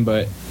line,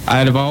 but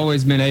I'd have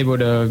always been able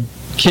to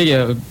kick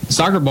a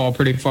soccer ball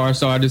pretty far,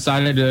 so I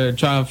decided to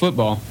try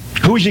football.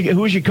 Who was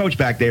your coach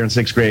back there in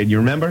 6th grade? You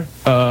remember?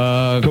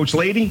 Coach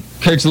Lady?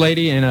 Coach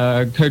Lady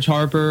and Coach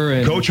Harper.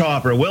 And Coach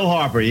Harper, Will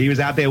Harper. He was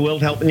out there, Will,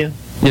 helping you?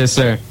 Yes,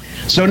 sir.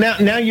 So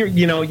now you're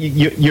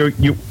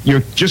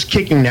just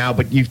kicking now,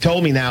 but you've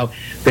told me now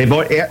they've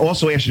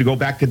also asked you to go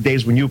back to the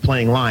days when you were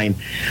playing line.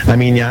 I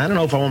don't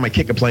know if I want my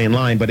kicker playing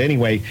line, but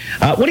anyway,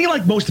 what do you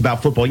like most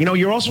about football?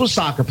 You're also a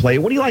soccer player.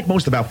 What do you like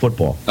most about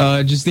football?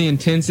 Just the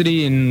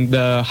intensity and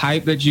the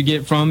hype that you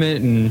get from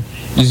it, and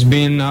just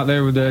being out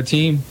there with the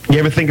team. You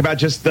ever think about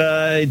just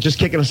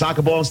kicking a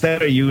soccer ball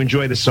instead, or you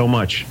enjoy this so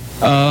much?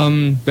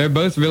 They're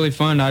both really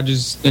fun. I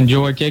just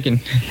enjoy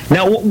kicking.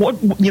 Now, what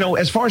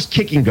as far as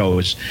kicking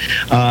goes,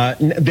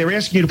 they're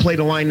asking you to play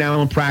the line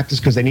now in practice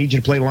because they need you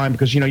to play the line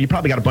because you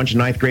probably got a bunch of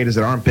 9th graders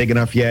that aren't big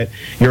enough yet.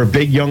 You're a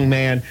big young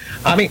man.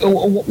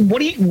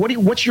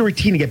 What's your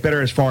routine to get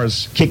better as far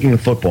as kicking the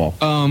football?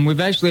 We've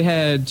actually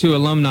had 2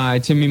 alumni,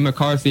 Timmy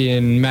McCarthy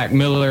and Mac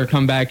Miller,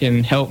 come back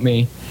and help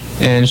me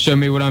and show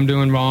me what I'm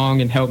doing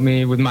wrong and help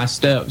me with my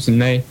steps,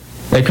 and they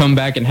come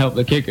back and help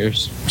the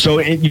kickers. So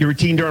your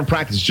routine during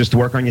practice is just to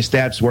work on your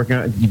steps,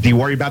 do you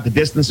worry about the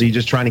distance, or are you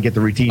just trying to get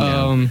the routine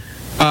down?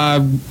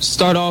 I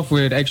start off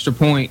with extra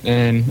point,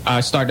 and I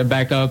start to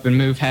back up and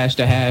move hash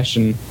to hash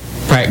and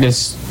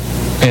practice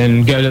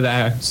and go to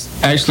the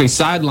actually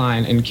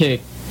sideline and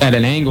kick at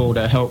an angle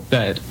to help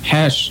that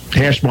hash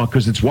mark,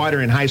 because it's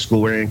wider in high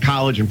school, where in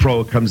college and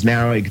pro it comes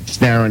narrow, it gets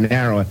narrower and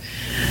narrower.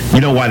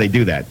 You know why they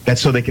do that? That's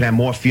so they can have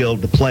more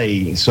field to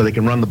play, so they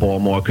can run the ball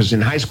more, because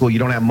in high school you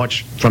don't have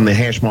much from the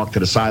hash mark to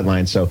the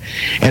sideline. So,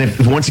 and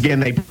if once again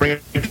they bring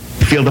the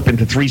field up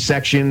into 3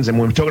 sections, and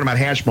when we're talking about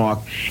hash mark,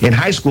 in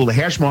high school the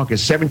hash mark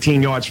is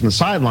 17 yards from the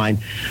sideline,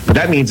 but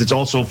that means it's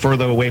also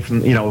further away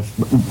from,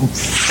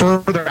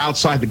 further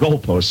outside the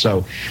goalpost.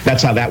 So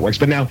that's how that works.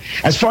 But now,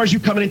 as far as you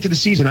coming into the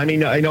season, I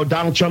mean, I know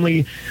Donald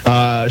Chumley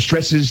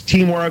stresses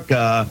teamwork,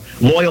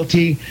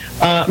 loyalty.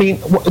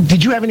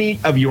 Did you have any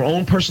of your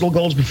own personal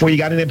goals before you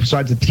got in there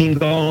besides the team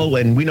goal?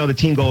 And we know the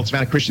team goal at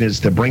Savannah Christian is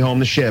to bring home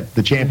the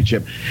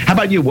championship. How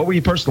about you? What were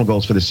your personal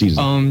goals for the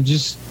season?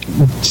 Just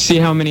see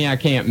how many I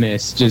can't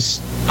miss.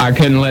 Just I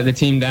couldn't let the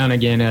team down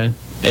again. It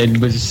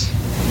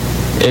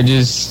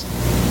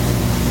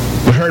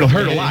hurt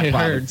a lot. It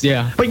hurts,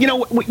 yeah. But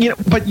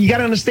but you got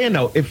to understand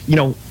though, if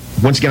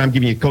once again, I'm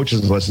giving you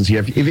coaches lessons here.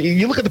 If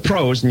you look at the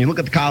pros and you look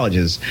at the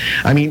colleges,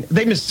 I mean,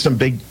 they missed some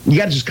big. You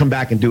got to just come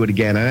back and do it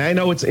again. And I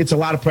know it's a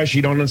lot of pressure.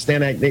 You don't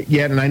understand that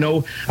yet. And I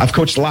know I've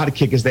coached a lot of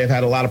kickers. They've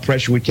had a lot of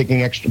pressure with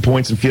kicking extra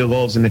points and field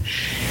goals. And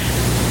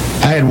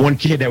I had one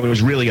kid that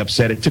was really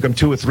upset. It took him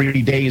 2 or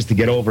 3 days to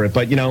get over it.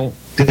 But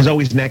there's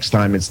always next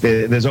time.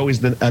 There's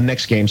always a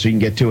next game, so you can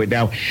get to it.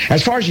 Now,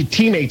 as far as your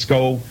teammates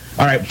go,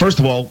 all right. First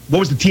of all, what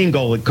was the team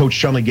goal that Coach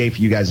Chumley gave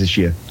for you guys this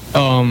year?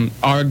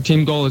 Our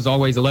team goal is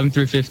always 11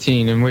 through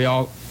 15,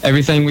 and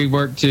everything we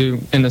work to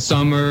in the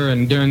summer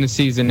and during the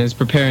season is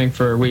preparing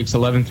for weeks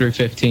 11 through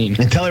 15.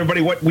 And tell everybody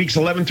what weeks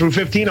 11 through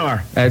 15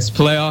 are. That's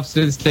playoffs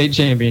to the state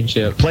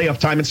championship. Playoff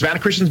time, and Savannah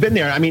Christian's been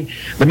there. I mean,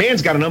 the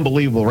man's got an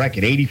unbelievable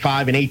record,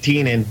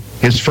 85-18, and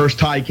his first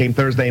tie came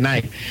Thursday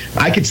night.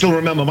 I can still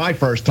remember my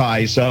first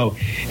tie. So,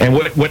 and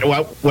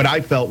what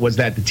I felt was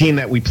that the team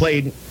that we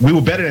played, we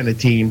were better than the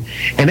team,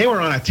 and they were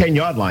on a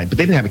 10-yard line, but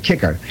they didn't have a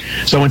kicker.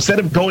 So instead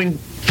of going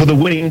for the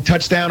winning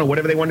touchdown or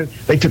whatever they wanted,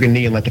 they took a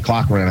knee and let the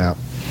clock run out.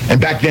 And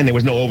back then there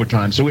was no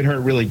overtime, so it hurt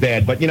really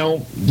bad. But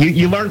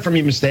you learn from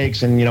your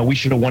mistakes, and we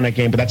should have won that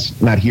game, but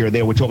that's not here or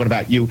there. We're talking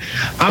about you.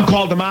 I'm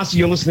Karl DeMasi.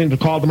 You're listening to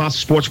Karl DeMasi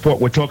Sports Report.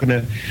 We're talking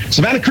to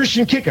Savannah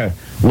Christian kicker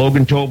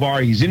Logan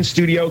Tovar. He's in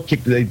studio,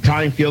 kicked the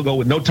tying field goal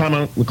with no time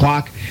on the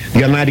clock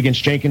the other night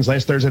against Jenkins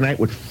last Thursday night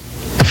with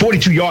a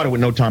 42-yarder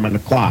with no time on the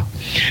clock.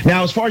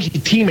 Now, as far as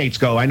your teammates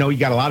go, I know you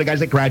got a lot of guys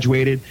that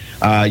graduated.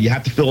 You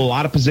have to fill a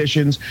lot of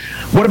positions.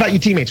 What about your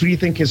teammates? Who do you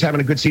think is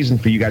having a good season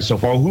for you guys so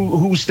far?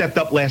 Who stepped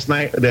up last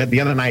night, the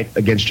other night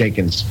against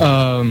Jenkins?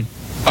 Ben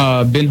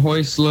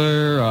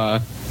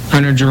Heusler,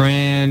 Hunter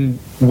Duran.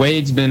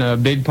 Wade's been a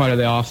big part of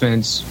the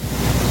offense.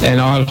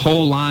 And our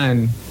whole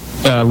line,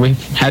 we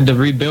had to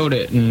rebuild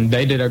it, and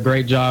they did a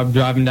great job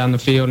driving down the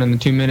field in the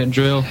 2-minute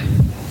drill.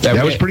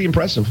 That was pretty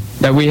impressive.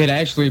 That we had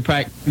actually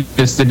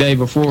practiced the day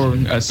before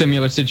a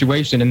similar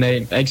situation, and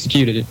they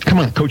executed it. Come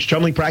on, Coach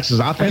Chumley practices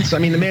offense? I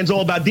mean, the man's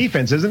all about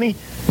defense, isn't he?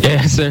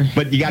 Yes, sir.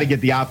 But you got to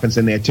get the offense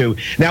in there, too.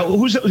 Now,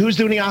 who's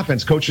doing the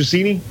offense? Coach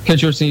Sauceny?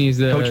 Coach Sauceny's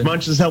the... Coach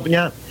Munch is helping you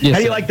out? Yes, How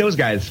do you sir. like those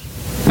guys?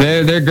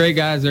 They're great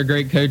guys. They're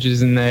great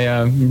coaches, and they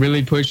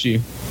really push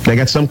you. They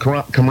got some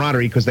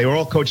camaraderie because they were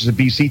all coaches at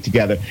BC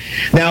together.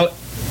 Now,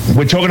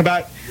 we're talking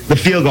about the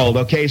field goal,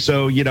 okay?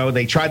 So,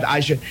 they tried to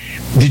ice you.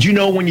 Did you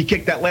know when you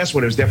kicked that last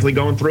one, it was definitely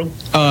going through?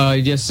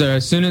 Yes, sir.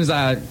 As soon as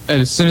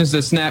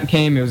the snap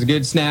came, it was a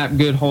good snap,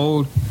 good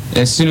hold. And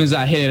as soon as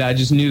I hit it, I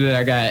just knew that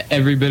I got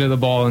every bit of the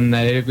ball and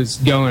that it was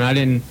going.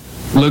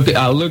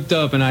 I looked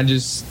up and I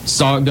just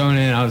saw it going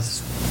in.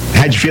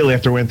 How'd you feel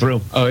after it went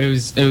through? Oh, it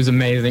was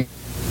amazing.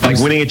 Like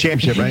winning a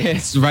championship, right?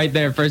 Yes, right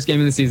there. First game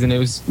of the season, it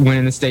was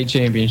winning the state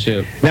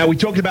championship. Now, we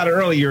talked about it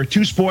earlier. You're a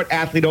two-sport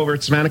athlete over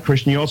at Savannah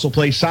Christian. You also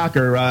play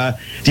soccer.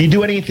 Do you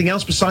do anything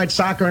else besides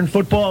soccer and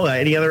football?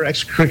 Any other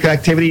extracurricular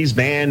activities,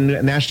 band,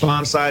 National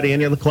Honor Society,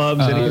 any other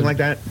clubs, anything like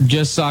that?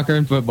 Just soccer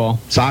and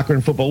football. Soccer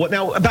and football.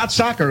 Now, about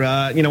soccer,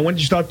 when did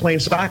you start playing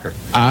soccer?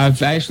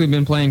 I've actually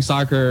been playing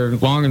soccer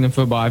longer than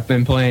football. I've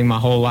been playing my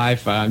whole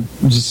life.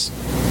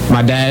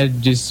 My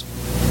dad just...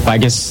 I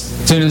guess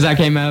as soon as I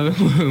came out of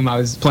the womb, I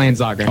was playing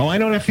soccer. Oh, I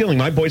know that feeling.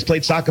 My boys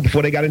played soccer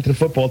before they got into the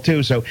football,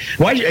 too. So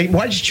why'd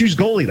you choose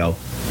goalie, though?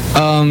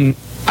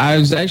 I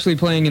was actually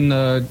playing in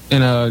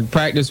a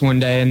practice one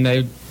day, and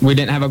we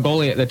didn't have a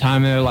goalie at the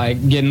time. They were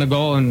like getting the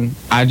goal, and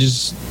I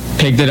just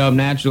picked it up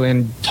naturally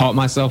and taught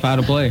myself how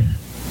to play.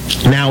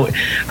 Now,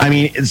 I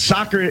mean,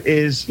 soccer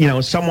is,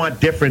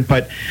 somewhat different,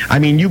 but, I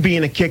mean, you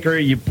being a kicker,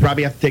 you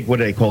probably have to take what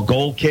do they call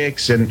goal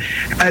kicks. And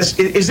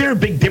is there a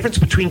big difference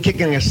between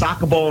kicking a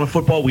soccer ball and a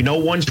football? We know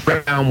one's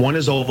round, one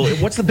is oval.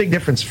 What's the big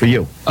difference for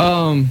you?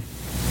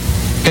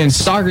 In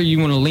soccer, you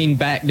want to lean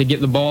back to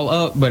get the ball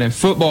up, but in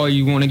football,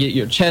 you want to get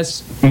your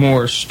chest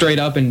more straight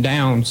up and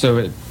down so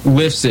it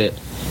lifts it.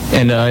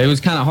 And it was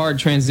kind of hard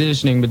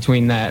transitioning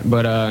between that,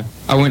 but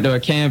I went to a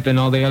camp, and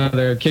all the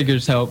other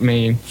kickers helped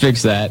me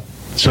fix that.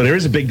 So there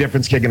is a big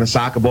difference kicking a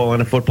soccer ball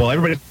and a football.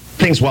 Everybody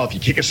thinks, well, if you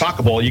kick a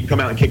soccer ball, you can come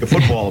out and kick a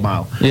football a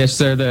mile. Yes,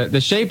 sir.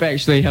 The shape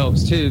actually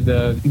helps, too.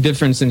 The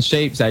difference in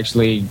shapes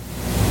actually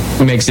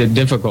makes it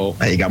difficult.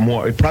 You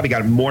probably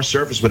got more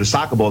surface with a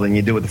soccer ball than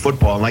you do with the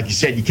football. And like you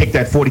said, you kicked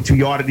that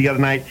 42-yarder the other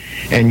night,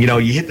 and,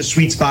 you hit the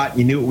sweet spot, and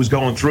you knew it was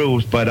going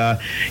through. But,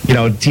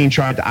 the team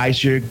tried to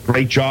ice you.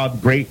 Great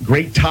job.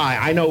 Great tie.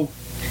 I know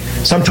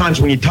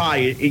sometimes when you tie,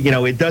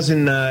 it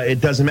doesn't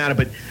matter.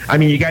 But, I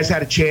mean, you guys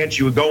had a chance.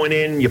 You were going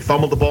in. You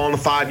fumbled the ball on the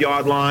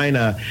 5-yard line.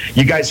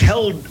 You guys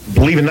held,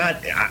 believe it or not,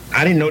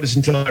 I didn't notice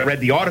until I read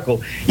the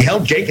article, you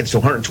held Jenkins to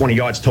 120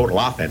 yards total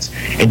offense.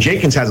 And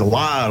Jenkins has a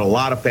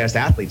lot of fast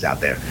athletes out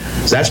there.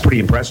 So that's pretty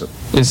impressive.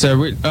 Yes,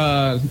 sir.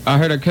 I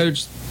heard a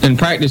coach in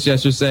practice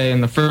yesterday say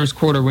in the first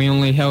quarter they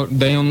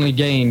only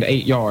gained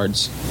 8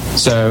 yards.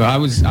 So I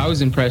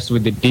was impressed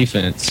with the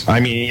defense. I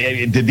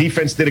mean, the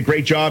defense did a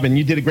great job, and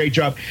you did a great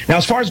job. Now,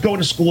 as far as going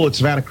to school at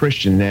Savannah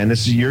Christian, and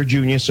this is your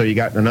junior, so you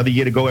got another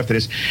year to go after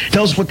this.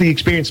 Tell us what the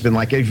experience has been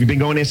like. Have you been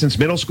going there since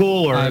middle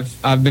school? Or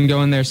I've been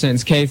going there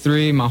since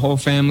K3. My whole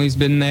family's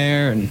been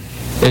there, and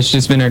it's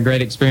just been a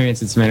great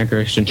experience at Savannah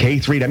Christian.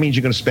 K3, that means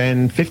you're going to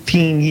spend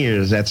 15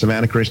 years at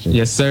Savannah Christian.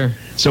 Yes, sir.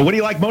 So what do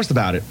you like most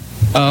about it?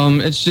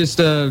 It's just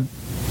a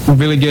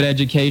really good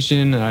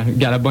education. I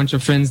got a bunch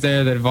of friends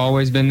there that have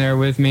always been there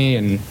with me,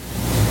 and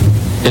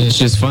it's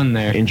just fun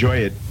there. Enjoy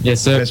it.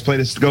 Yes, sir. Best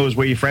place to go is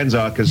where your friends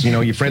are, because,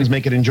 your friends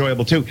make it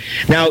enjoyable, too.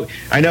 Now,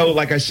 I know,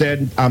 like I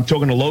said, I'm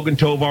talking to Logan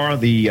Tovar,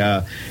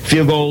 the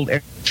field goal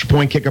extra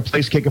point kicker,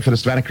 place kicker for the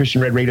Savannah Christian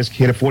Red Raiders.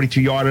 Hit a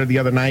 42-yarder the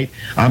other night.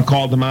 I'm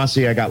Karl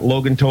DeMasi. I got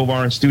Logan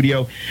Tovar in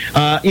studio.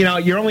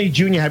 You're only a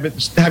junior.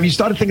 Have you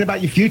started thinking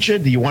about your future?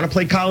 Do you want to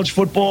play college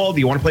football? Do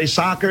you want to play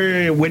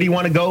soccer? Where do you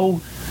want to go?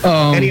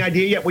 Any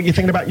idea yet what you're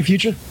thinking about your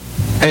future?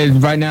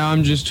 Right now,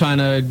 I'm just trying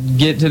to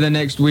get to the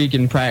next week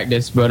in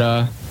practice, but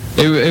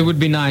it would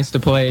be nice to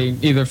play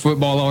either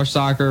football or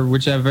soccer,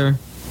 whichever.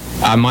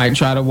 I might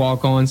try to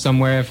walk on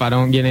somewhere if I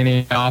don't get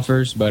any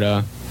offers,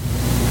 but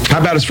how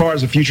about as far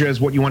as the future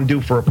as what you want to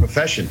do for a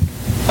profession?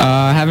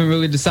 I haven't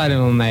really decided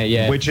on that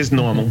yet. Which is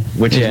normal.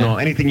 Is normal.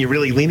 Anything you're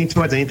really leaning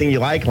towards? Anything you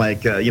like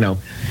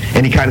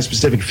any kind of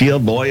specific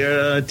field?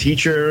 Lawyer,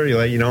 teacher?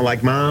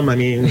 Like mom? I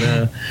mean,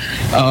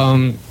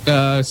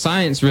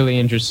 science really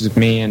interests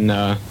me, and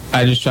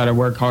I just try to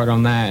work hard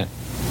on that.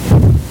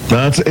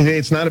 No,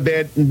 it's not a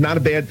bad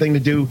thing to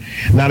do.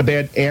 Not a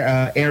bad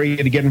area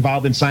to get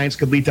involved in. Science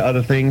could lead to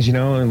other things,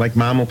 and like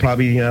mom will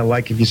probably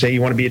like if you say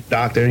you want to be a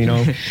doctor,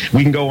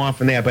 we can go on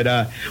from there.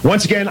 But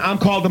once again, I'm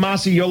Karl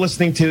DeMasi. You're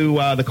listening to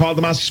the Karl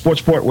DeMasi Sports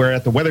Report. We're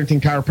at the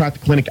Wetherington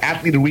Chiropractic Clinic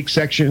Athlete of the Week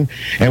section,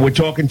 and we're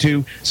talking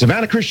to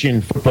Savannah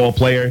Christian football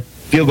player,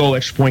 field goal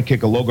extra point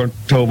kicker Logan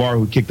Tovar,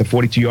 who kicked the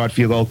 42-yard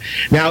field goal.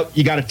 Now,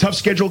 you got a tough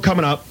schedule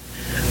coming up.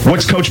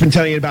 What's Coach been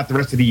telling you about the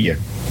rest of the year?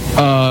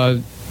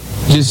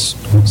 Just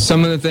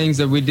some of the things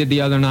that we did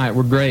the other night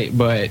were great,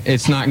 but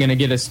it's not going to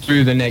get us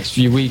through the next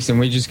few weeks, and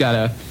we just got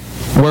to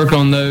work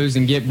on those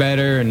and get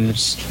better and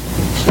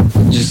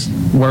just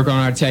work on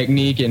our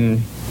technique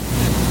and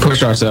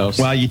push ourselves.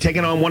 Well, you're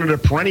taking on one of the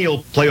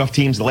perennial playoff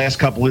teams the last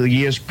couple of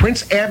years.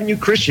 Prince Avenue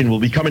Christian will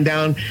be coming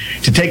down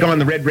to take on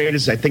the Red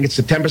Raiders. I think it's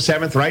September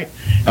 7th, right?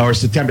 Or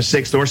September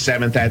 6th or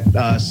 7th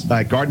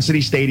at Garden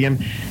City Stadium.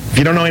 If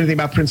you don't know anything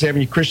about Prince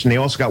Avenue Christian, they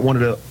also got one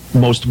of the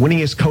most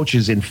winningest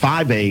coaches in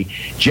 5A,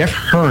 Jeff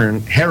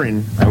Heron.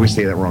 I always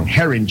say that wrong.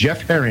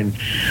 Jeff Heron,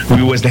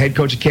 who was the head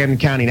coach of Camden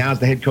County, now is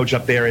the head coach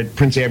up there at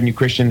Prince Avenue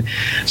Christian.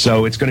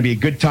 So it's going to be a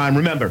good time.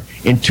 Remember,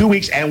 in 2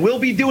 weeks, and we'll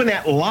be doing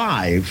that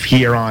live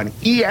here on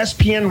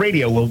ESPN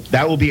Radio.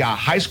 That will be our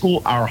high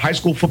school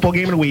football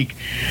game of the week,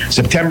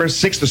 September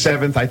 6th or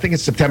 7th. I think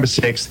it's September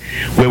 6th,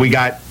 where we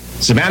got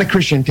Savannah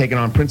Christian taking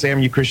on Prince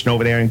Avenue Christian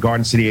over there in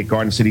Garden City at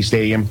Garden City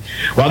Stadium.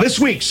 Well, this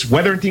week's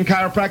Wetherington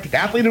Chiropractic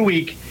Athlete of the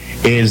Week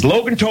is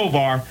Logan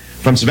Tovar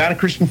from Savannah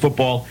Christian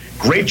Football.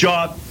 Great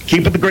job.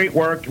 Keep up the great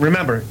work.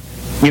 Remember,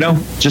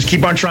 just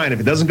keep on trying. If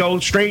it doesn't go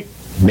straight,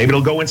 maybe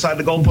it'll go inside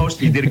the goalpost.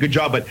 You did a good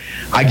job, but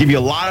I give you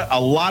a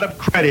lot of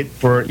credit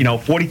for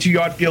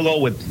 42-yard field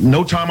goal with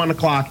no time on the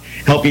clock,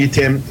 helping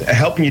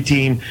your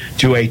team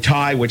to a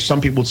tie, which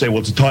some people would say, well,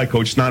 it's a tie,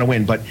 coach, it's not a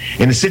win. But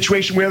in the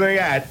situation where they're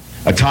at,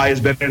 a tie is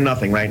better than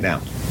nothing right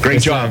now.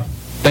 Great job.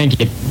 Thank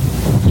you.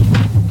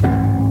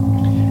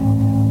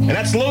 And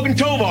that's Logan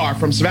Tovar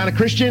from Savannah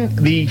Christian,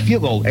 the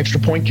field goal extra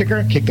point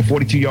kicker, kicked the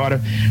 42-yarder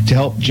to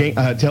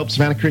help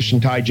Savannah Christian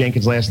tie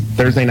Jenkins last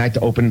Thursday night to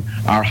open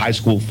our high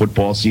school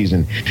football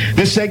season.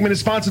 This segment is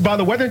sponsored by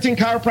the Wetherington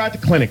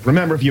Chiropractic Clinic.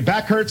 Remember, if your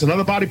back hurts,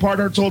 another body part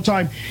hurts all the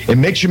time, it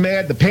makes you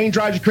mad, the pain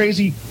drives you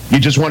crazy, you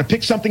just want to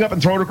pick something up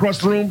and throw it across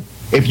the room,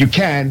 if you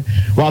can.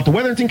 Well, at the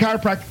Wetherington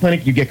Chiropractic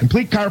Clinic, you get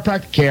complete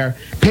chiropractic care,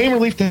 pain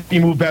relief to help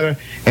you move better,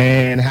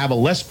 and have a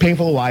less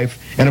painful life,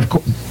 and of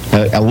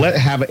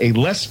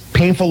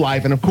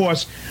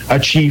course,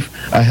 achieve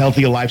a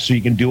healthier life so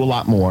you can do a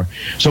lot more.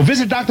 So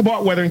visit Dr.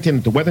 Bart Wetherington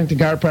at the Wetherington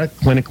Chiropractic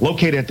Clinic,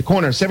 located at the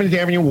corner of 70th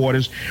Avenue and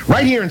Waters,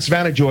 right here in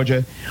Savannah,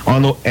 Georgia.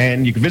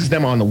 And you can visit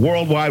them on the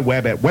World Wide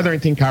Web at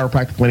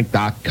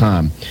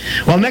wetheringtonchiropracticclinic.com.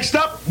 Well, next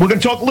up, we're going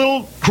to talk a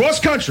little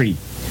cross-country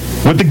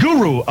with the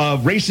guru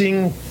of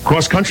racing,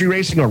 cross-country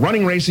racing, or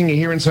running racing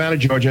here in Savannah,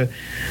 Georgia,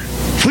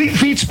 Fleet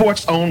Feet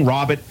Sports' own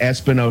Robert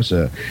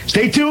Espinoza.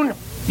 Stay tuned.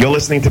 You're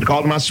listening to the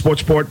Karl DeMasi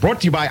Sports Report, brought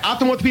to you by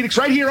Optimum Orthopedics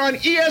right here on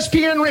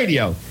ESPN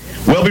Radio.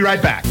 We'll be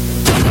right back.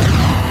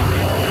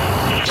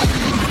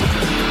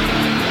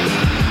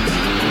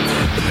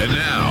 And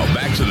now,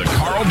 back to the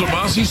Karl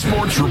DeMasi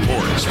Sports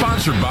Report,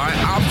 sponsored by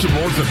Optimum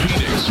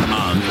Orthopedics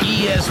on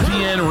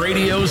ESPN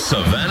Radio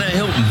Savannah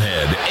Hilton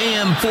Head,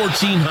 AM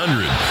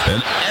 1400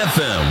 and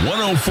FM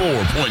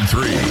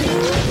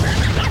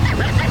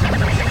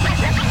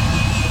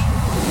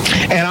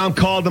 104.3. And I'm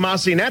Karl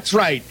DeMasi, and that's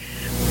right.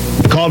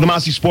 The Karl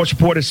DeMasi Sports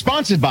Report is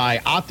sponsored by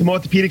Optimum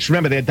Orthopedics.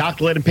 Remember, they're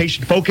doctor-led and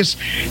patient focus.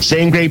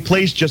 Same great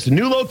place, just a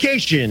new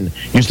location.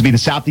 Used to be the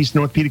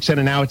Southeastern Orthopedic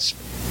Center. Now it's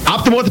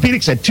Optimum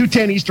Orthopedics at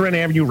 210 Eastern End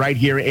Avenue right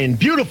here in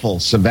beautiful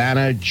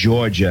Savannah,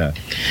 Georgia.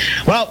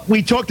 Well,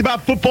 we talked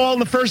about football in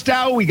the first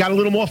hour. We got a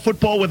little more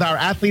football with our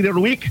athlete of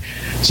the week,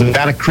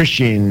 Savannah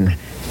Christian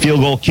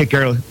field goal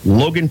kicker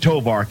Logan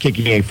Tovar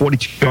kicking a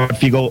 42-yard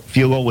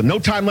field goal with no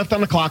time left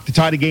on the clock to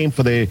tie the game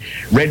for the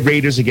Red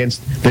Raiders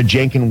against the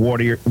Jenkin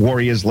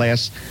Warriors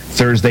last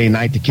Thursday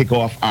night to kick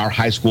off our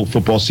high school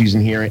football season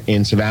here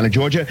in Savannah,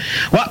 Georgia.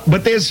 Well,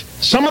 but there's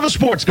some other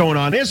sports going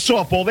on. There's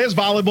softball, there's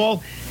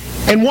volleyball,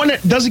 and one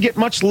that doesn't get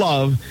much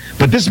love,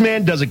 but this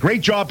man does a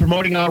great job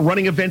promoting our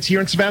running events here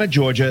in Savannah,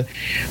 Georgia,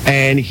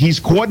 and he's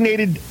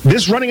coordinated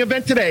this running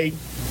event today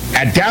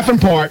at Daffin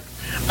Park.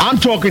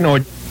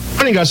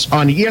 Joining us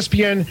on the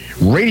ESPN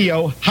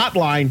radio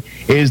hotline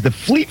is the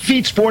Fleet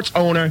Feet Sports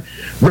owner,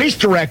 race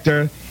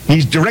director.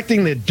 He's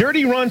directing the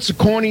Dirty Run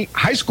Saucony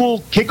High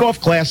School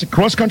Kickoff Classic,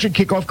 cross-country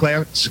kickoff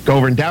classic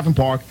over in Daffin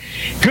Park.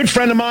 Good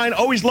friend of mine.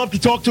 Always love to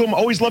talk to him.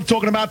 Always love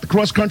talking about the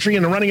cross-country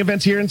and the running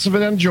events here in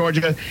Savannah,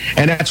 Georgia.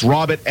 And that's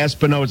Robert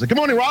Espinoza. Good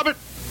morning, Robert.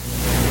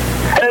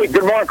 Hey,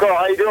 good morning, Karl.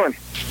 How you doing?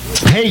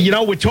 Hey,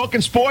 we're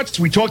talking sports.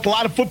 We talked a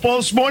lot of football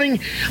this morning.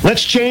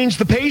 Let's change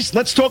the pace.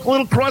 Let's talk a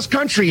little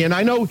cross-country. And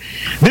I know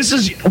this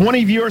is one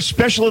of your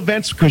special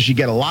events because you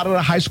get a lot of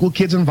the high school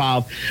kids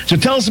involved. So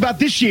tell us about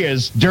this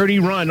year's Dirty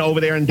Run over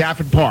there in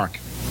Daffin Park.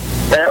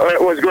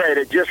 It was great.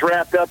 It just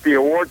wrapped up. The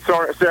award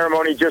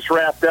ceremony just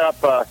wrapped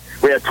up.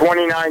 We had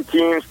 29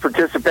 teams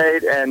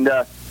participate, and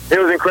it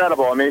was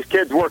incredible. I mean, these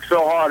kids work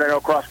so hard. I know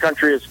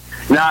cross-country is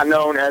not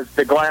known as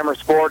the glamour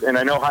sport, and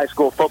I know high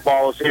school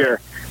football is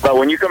here. But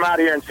when you come out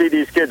here and see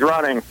these kids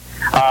running,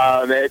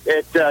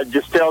 it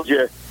just tells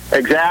you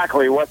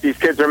exactly what these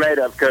kids are made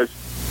of. Because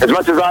as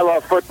much as I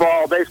love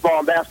football, baseball,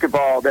 and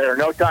basketball, there are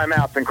no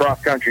timeouts in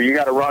cross-country. You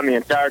got to run the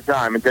entire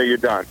time until you're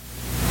done.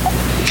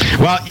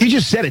 Well, you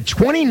just said it,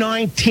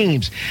 29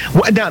 teams.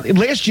 Now,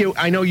 last year,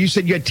 I know you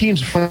said you had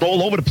teams from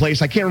all over the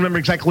place. I can't remember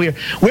exactly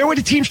where were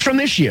the teams from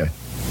this year?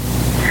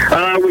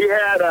 We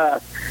had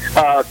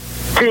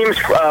teams.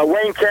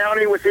 Wayne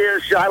County was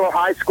here. Shiloh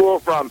High School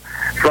from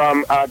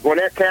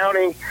Gwinnett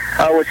County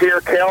was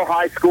here. Kell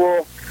High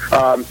School,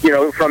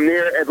 from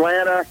near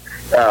Atlanta,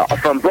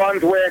 from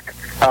Brunswick.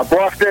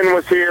 Boston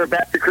was here.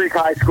 Battery Creek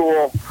High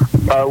School.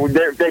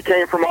 They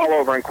came from all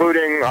over,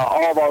 including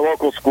all of our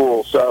local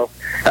schools. So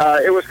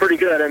it was pretty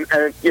good. And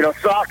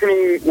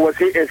Saucony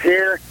is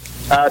here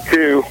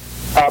to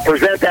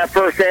present that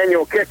first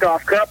annual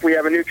Kickoff Cup. We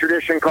have a new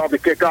tradition called the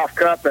Kickoff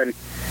Cup, and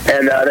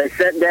they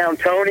sent down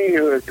Tony,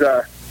 who is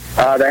the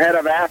head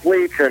of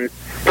athletes and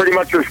pretty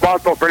much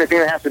responsible for anything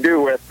that has to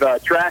do with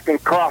track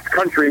and cross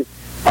country.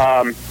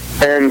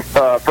 And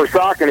for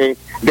Saucony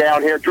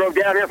drove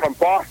down here from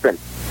Boston,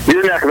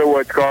 your neck of the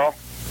woods, Karl.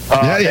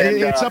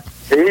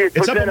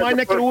 It's up in my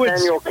neck of the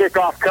woods. Annual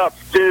Kickoff Cups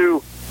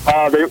to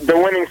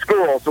the winning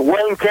schools. So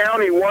Wayne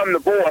County won the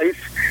boys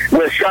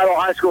with Shiloh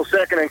High School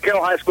second and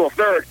Kell High School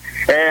third.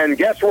 And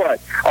guess what?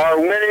 Our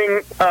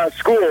winning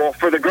school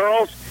for the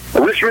girls,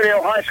 Richmond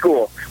Hill High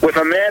School, with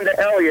Amanda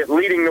Elliott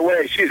leading the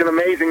way. She's an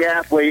amazing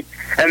athlete.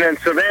 And then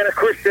Savannah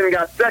Christian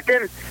got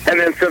second, and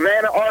then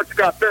Savannah Arts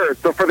got third.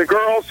 So for the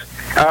girls,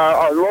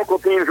 our local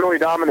teams really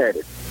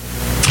dominated.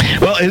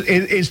 Well,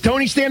 is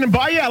Tony standing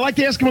by you? I'd like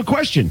to ask him a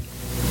question.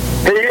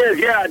 He is,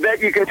 yeah. I bet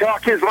you can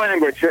talk his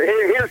language.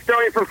 Here's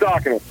Tony from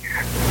Saucony.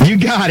 You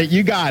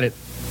got it.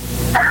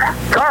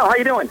 Karl, how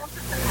you doing?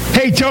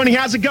 Hey, Tony,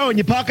 how's it going?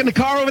 You parking the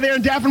car over there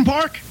in Daffin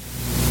Park?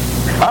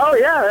 Oh,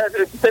 yeah.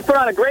 They put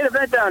on a great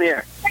event down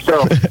here.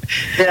 So,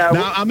 yeah.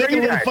 Now, I'm making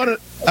a little fun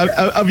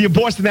of your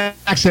Boston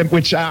accent,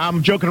 which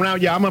I'm joking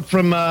around. Yeah, I'm up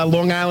from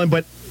Long Island,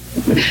 but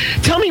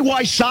tell me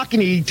why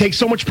Saucony takes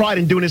so much pride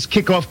in doing this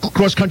kickoff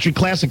cross-country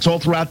classics all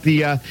throughout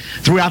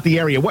the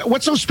area.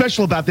 What's so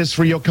special about this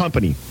for your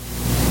company?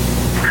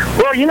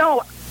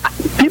 Well,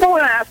 people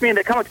when they ask me and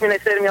they come up to me and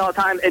they say to me all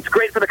the time, it's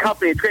great for the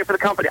company,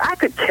 I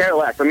could care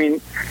less. I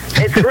mean,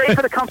 it's great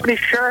for the company,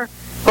 sure,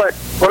 but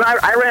when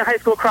I ran high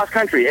school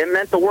cross-country, it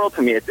meant the world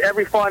to me. It's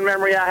every fond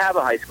memory I have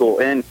of high school.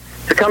 And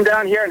to come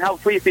down here and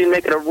help Fleet Feet and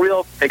make it a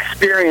real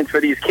experience for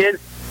these kids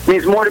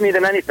means more to me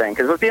than anything.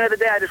 Because at the end of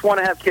the day, I just want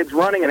to have kids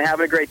running and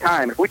having a great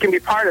time. If we can be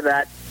part of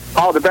that,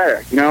 all the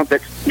better.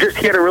 That's just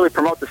here to really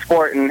promote the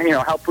sport and,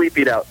 help Fleet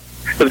Feet out.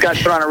 Those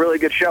guys put on a really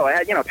good show. I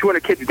had,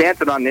 200 kids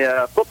dancing on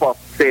the football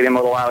stadium a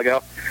little while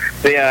ago.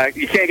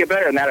 You can't get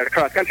better than that at a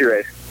cross-country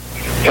race.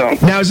 So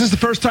now, is this the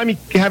first time you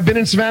have been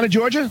in Savannah,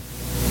 Georgia?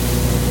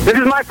 This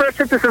is my first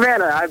trip to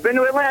Savannah. I've been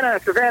to Atlanta,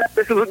 Savannah.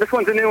 This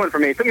one's a new one for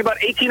me. It took me about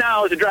 18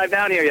 hours to drive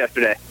down here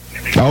yesterday.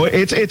 Oh,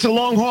 it's a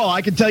long haul.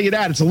 I can tell you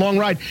that. It's a long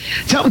ride.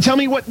 Tell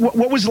me what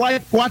was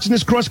like watching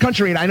this cross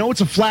country. And I know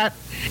it's a flat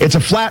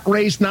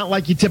race, not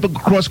like your typical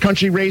cross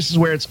country races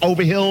where it's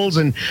over hills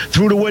and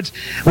through the woods.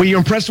 Were you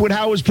impressed with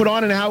how it was put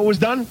on and how it was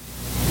done?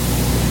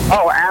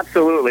 Oh,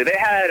 absolutely. They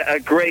had a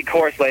great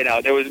course laid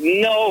out. There was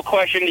no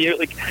question.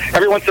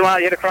 Every once in a while,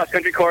 you hit a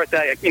cross-country course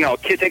that, a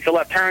kid takes a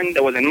left turn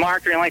that wasn't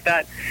marked or anything like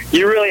that.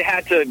 You really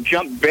had to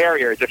jump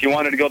barriers if you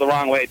wanted to go the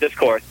wrong way at this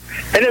course.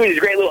 And then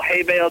these great little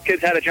hay bales.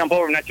 Kids had to jump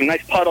over, and some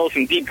nice puddles,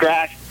 some deep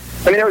grass.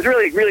 I mean, it was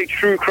really, really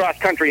true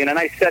cross-country in a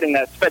nice setting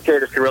that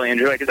spectators could really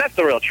enjoy, because that's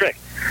the real trick.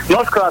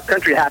 Most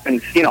cross-country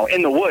happens,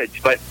 in the woods,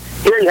 but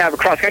here you have a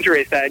cross-country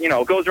race that,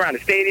 goes around a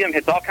stadium,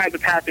 hits all kinds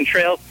of paths and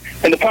trails,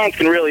 and the parents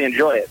can really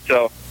enjoy it.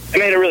 So it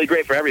made it really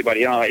great for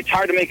everybody. It's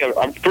hard to make a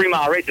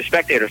 3-mile race a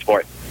spectator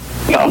sport.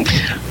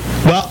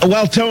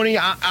 Well, Tony,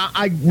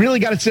 I really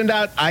got to send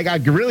out.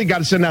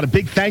 A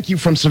big thank you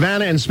from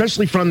Savannah, and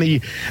especially from the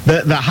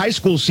high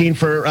school scene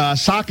for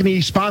Saucony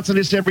sponsoring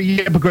this every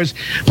year. Because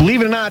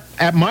believe it or not,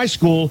 at my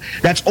school,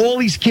 that's all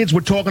these kids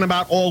were talking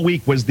about all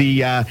week was the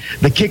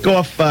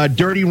Kickoff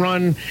Dirty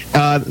Run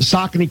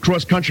Saucony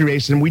cross country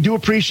race, and we do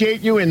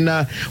appreciate you. And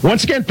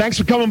once again, thanks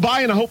for coming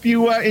by, and I hope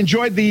you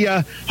enjoyed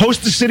the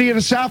host the City of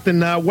the South.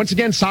 And once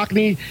again,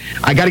 Saucony,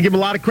 I got to give a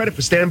lot of credit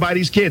for standing by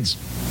these kids.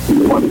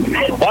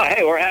 Well,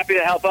 hey, we're happy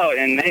to help out,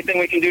 and anything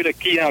we can do to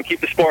keep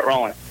the sport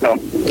rolling. So,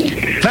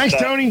 thanks,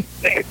 Tony.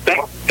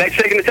 Thanks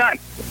for taking the time.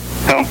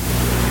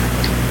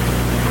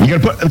 You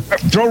got to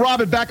throw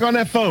Robert back on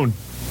that phone.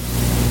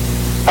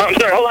 Oh, I'm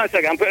sorry. Hold on a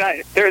second.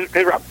 There's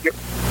Robert.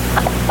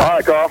 All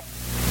right, Carl.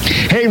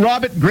 Hey,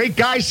 Robert, great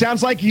guy.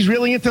 Sounds like he's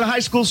really into the high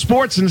school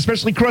sports, and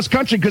especially cross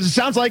country, because it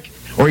sounds like,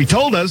 or he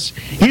told us,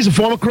 he's a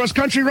former cross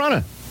country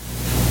runner.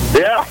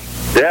 Yeah.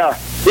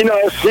 He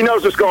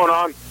knows what's going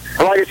on.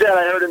 And like I said,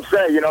 I heard him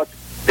say,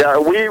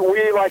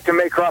 we like to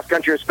make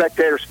cross-country a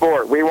spectator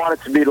sport. We want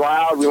it to be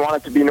loud. We want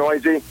it to be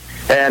noisy.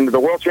 And the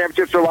World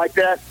Championships are like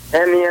that,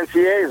 and the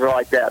NCAAs are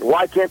like that.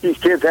 Why can't these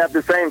kids have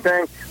the same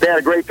thing? They had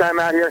a great time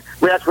out here.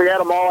 We actually had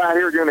them all out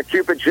here doing the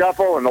Cupid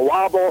Shuffle and the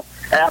Wobble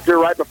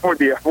right before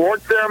the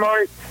award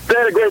ceremony. They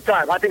had a great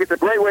time. I think it's a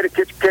great way to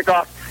kick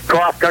off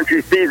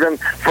cross-country season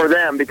for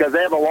them, because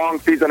they have a long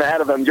season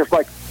ahead of them, just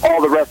like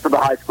all the rest of the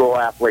high school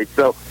athletes.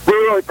 So we're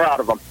really proud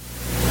of them.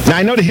 Now,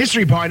 I know the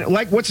history behind it.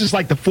 What's this,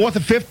 like the 4th or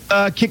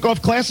 5th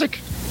Kickoff Classic?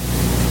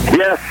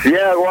 Yes,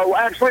 yeah. Well,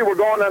 actually, we're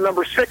going on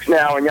number 6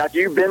 now, and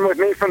you've been with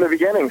me from the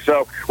beginning.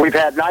 So we've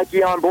had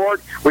Nike on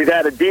board, we've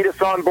had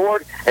Adidas on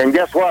board, and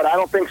guess what? I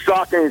don't think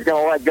Saucony is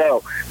going to let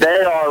go.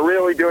 They are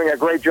really doing a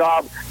great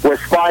job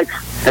with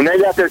spikes, and they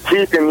got their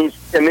teeth in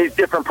these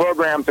different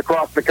programs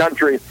across the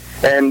country.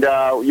 And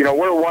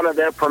we're one of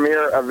their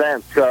premier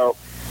events. So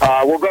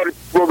we'll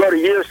go to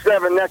year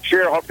 7 next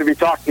year. Hope to be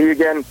talking to you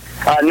again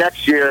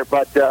next year.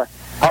 But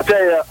I'll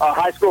tell you,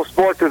 high school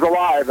sports is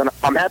alive, and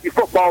I'm happy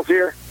football's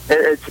here.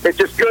 It's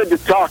just good to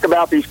talk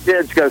about these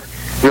kids, because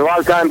a lot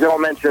of times they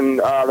don't mention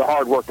the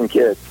hard-working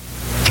kids.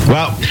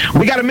 Well,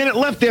 we got a minute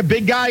left there,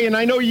 big guy, and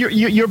I know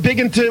you're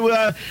big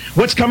into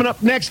what's coming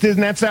up next,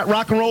 and that's that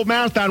rock and roll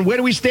marathon. Where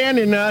do we stand?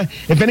 And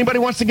if anybody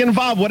wants to get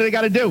involved, what do they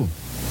got to do?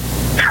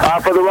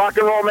 For the rock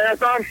and roll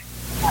marathon?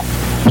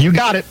 You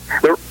got it.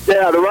 The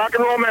rock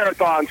and roll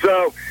marathon.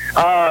 So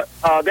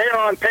they're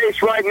on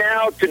pace right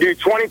now to do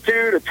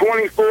 22 to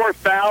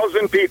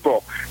 24,000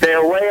 people. They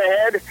are way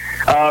ahead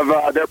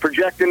of their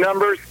projected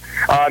numbers.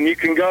 You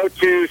can go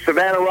to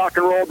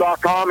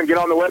SavannahRockandRoll.com and get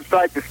on the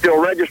website to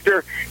still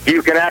register.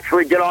 You can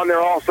actually get on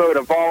there also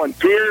to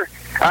volunteer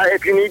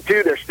if you need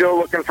to. They're still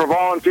looking for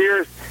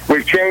volunteers.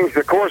 We've changed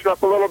the course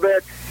up a little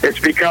bit. It's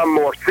become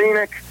more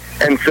scenic.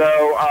 And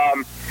so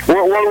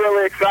we're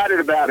really excited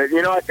about it.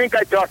 I think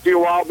I talked to you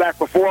a while back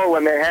before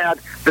when they had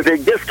the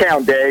big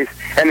discount days,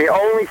 and the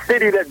only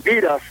city that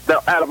beat us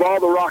out of all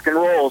the rock and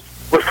rolls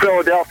was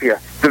Philadelphia.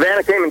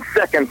 Savannah came in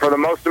second for the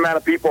most amount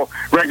of people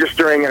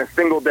registering in a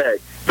single day.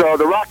 So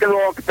the Rock and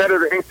Roll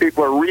Competitor Inc.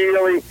 people are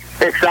really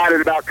excited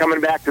about coming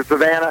back to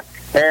Savannah,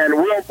 and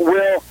we'll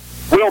blow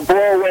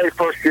away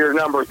first-year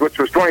numbers, which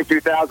was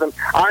 22,000.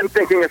 I'm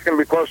thinking it's going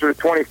to be closer to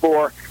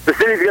 24. The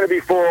city's going to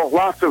be full,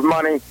 lots of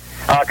money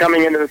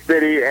coming into the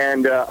city,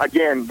 and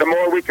again, the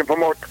more we can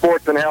promote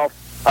sports and health,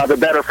 the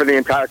better for the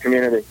entire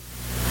community.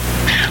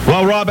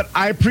 Well, Robert,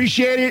 I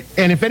appreciate it.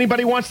 And if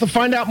anybody wants to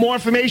find out more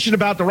information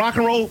about the Rock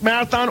and Roll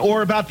Marathon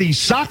or about the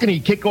Saucony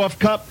Kickoff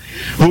Cup,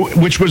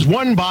 which was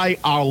won by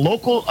a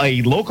local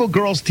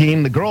girls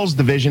team, the girls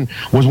division,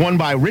 was won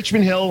by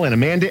Richmond Hill and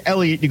Amanda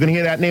Elliott. You're going to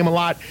hear that name a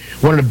lot.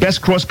 One of the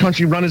best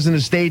cross-country runners in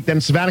the state.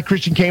 Then Savannah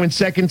Christian came in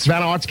second,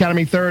 Savannah Arts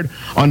Academy third.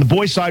 On the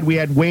boys' side, we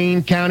had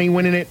Wayne County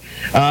winning it.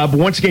 But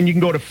once again, you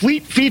can go to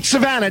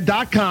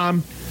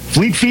FleetFeetSavannah.com.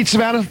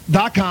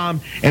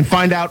 FleetFeetSavannah.com and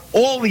find out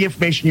all the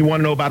information you want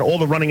to know about all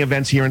the running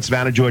events here in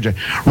Savannah, Georgia.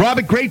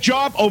 Robert, great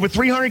job. Over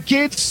 300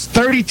 kids,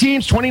 30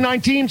 teams,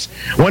 29 teams.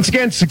 Once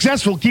again,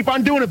 successful. Keep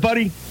on doing it,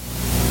 buddy.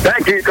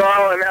 Thank you,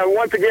 Karl. And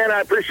once again,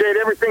 I appreciate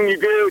everything you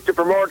do to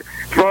promote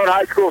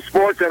high school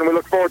sports, and we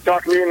look forward to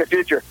talking to you in the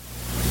future.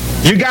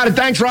 You got it.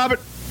 Thanks, Robert.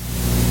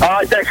 All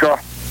right, thanks, Karl.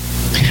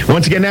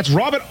 Once again, that's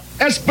Robert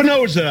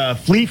Espinoza.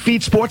 Fleet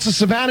Feet Sports of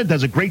Savannah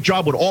does a great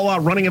job with all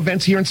our running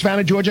events here in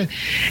Savannah, Georgia.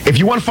 If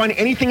you want to find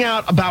anything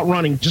out about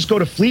running, just go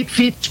to Fleet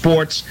Feet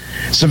Sports,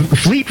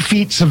 Fleet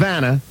Feet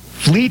Savannah,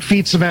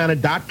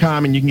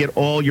 FleetFeetSavannah.com, and you can get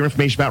all your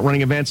information about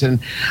running events.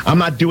 And I'm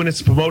not doing this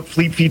to promote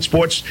Fleet Feet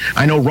Sports.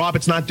 I know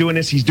Robert's not doing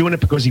this. He's doing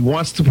it because he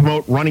wants to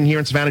promote running here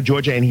in Savannah,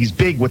 Georgia, and he's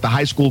big with the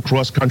high school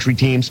cross-country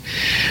teams.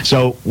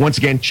 So, once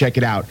again, check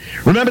it out.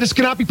 Remember, this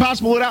cannot be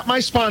possible without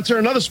my sponsor,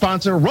 another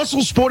sponsor,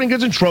 Russell Sporting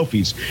Goods and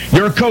Trophies.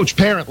 You're a coach,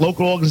 parent,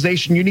 local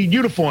organization. You need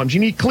uniforms. You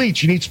need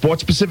cleats. You need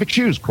sports-specific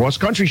shoes,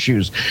 cross-country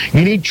shoes.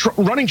 You need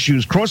running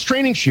shoes,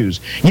 cross-training shoes.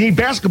 You need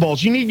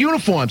basketballs. You need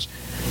uniforms.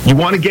 You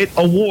want to get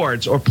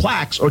awards or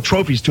plaques or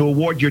trophies to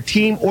award your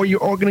team or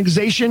your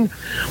organization?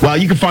 Well,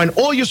 you can find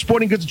all your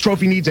sporting goods and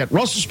trophy needs at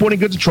Russell Sporting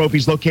Goods and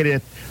Trophies, located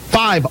at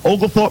 5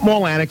 Oglethorpe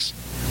Mall Annex,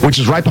 which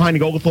is right behind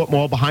the Oglethorpe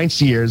Mall, behind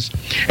Sears,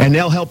 and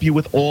they'll help you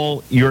with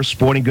all your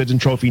sporting goods and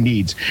trophy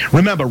needs.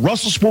 Remember,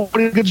 Russell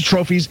Sporting Goods and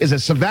Trophies is a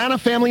Savannah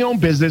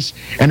family-owned business,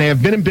 and they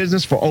have been in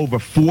business for over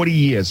 40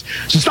 years.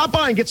 So stop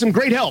by and get some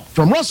great help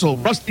from Russell,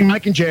 Rusty,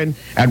 Mike, and Jen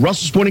at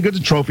Russell Sporting Goods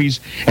and Trophies,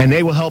 and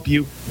they will help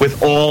you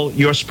with all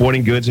your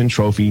sporting goods and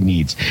trophy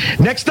needs.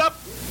 Next up,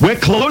 we're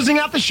closing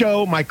out the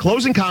show. My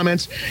closing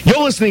comments.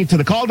 You're listening to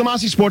the Karl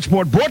DeMasi Sports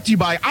Report, brought to you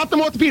by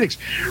Optum Orthopedics,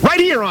 right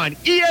here on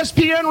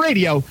ESPN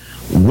Radio,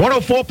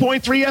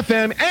 104.3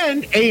 FM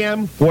and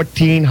AM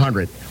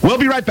 1400. We'll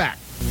be right back.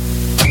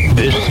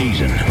 This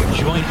season,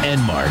 join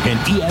Enmark and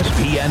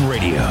ESPN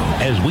Radio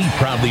as we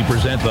proudly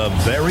present the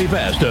very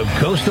best of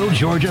Coastal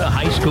Georgia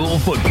high school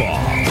football.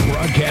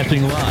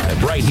 Broadcasting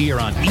live right here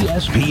on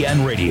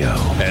ESPN Radio.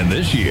 And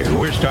this year,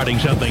 we're starting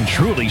something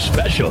truly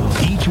special.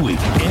 Each week,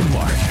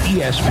 Enmark,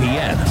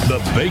 ESPN,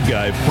 the big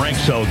guy Frank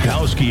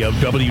Solkowski of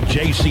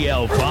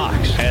WJCL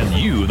Fox, and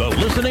you, the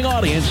listening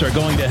audience, are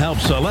going to help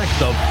select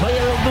the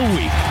player of the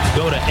week.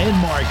 Go to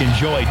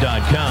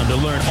enmarkenjoy.com to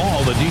learn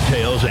all the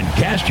details and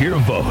cast your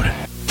vote.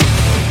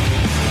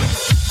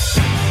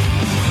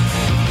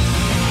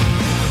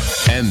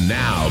 And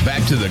now,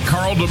 back to the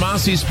Karl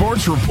DeMasi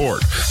Sports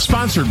Report,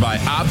 sponsored by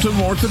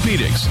Optum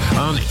Orthopedics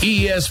on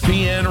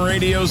ESPN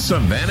Radio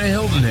Savannah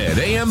Hilton Head,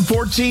 AM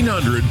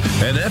 1400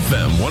 and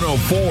FM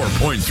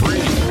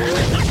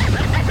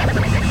 104.3.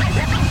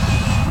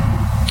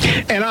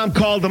 And I'm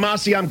Karl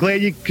DeMasi. I'm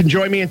glad you can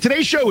join me. And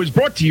today's show is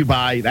brought to you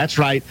by, that's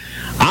right,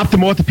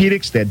 Optum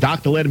Orthopedics. They're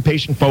doctor-led and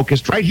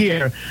patient-focused right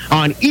here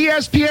on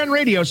ESPN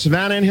Radio,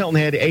 Savannah and Hilton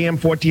Head, AM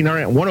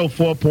 1400 and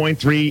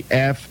 104.3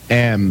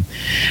 FM.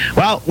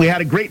 Well, we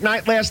had a great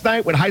night last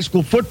night with high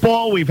school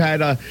football. We've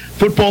had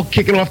football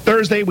kicking off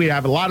Thursday. We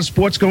have a lot of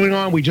sports going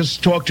on. We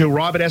just talked to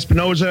Robert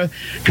Espinoza.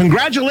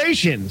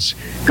 Congratulations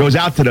goes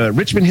out to the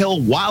Richmond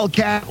Hill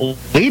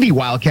Lady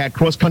Wildcat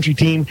cross-country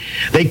team.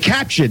 They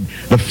captured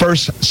the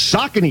first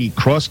Saucony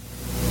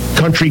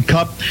cross-country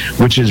cup,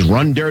 which is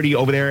run dirty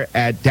over there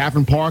at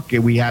Daffin Park.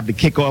 We have the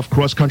Kickoff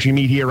cross-country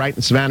meet here right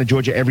in Savannah,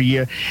 Georgia every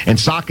year. And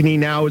Saucony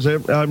now is a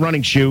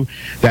running shoe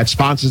that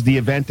sponsors the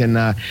event.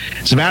 And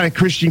Savannah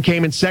Christian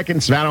came in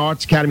second. Savannah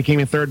Arts Academy came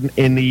in third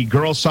in the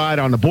girls' side.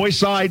 On the boys'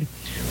 side,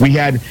 we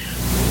had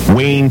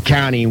Wayne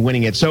County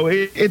winning it. So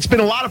it's been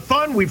a lot of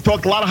fun. We've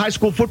talked a lot of high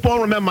school football.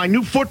 Remember, my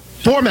new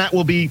format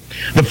will be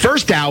the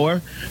first hour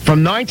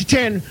from 9 to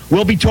 10.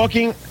 We'll be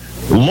talking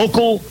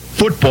local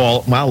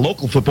football. Well,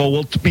 local football.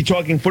 We'll be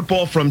talking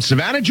football from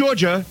Savannah,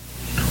 Georgia,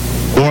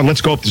 or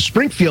let's go up to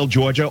Springfield,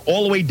 Georgia,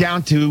 all the way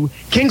down to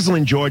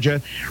Kingsland,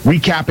 Georgia,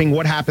 recapping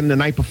what happened the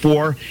night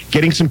before,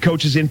 getting some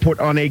coaches' input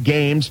on their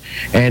games,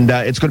 and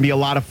it's going to be a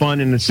lot of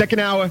fun. In the second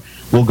hour,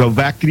 we'll go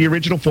back to the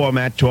original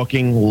format,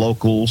 talking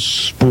local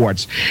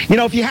sports. You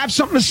know, if you have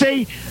something to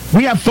say,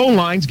 we have phone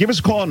lines. Give us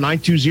a call,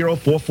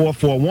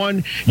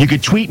 920-4441. You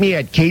could tweet me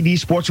at KD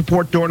Sports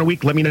Report during the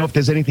week. Let me know if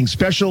there's anything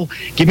special.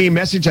 Give me a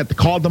message at the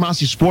Karl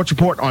DeMasi Sports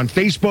Report on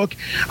Facebook.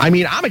 I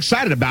mean, I'm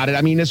excited about it.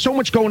 I mean, there's so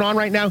much going on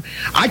right now.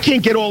 I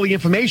can't get all the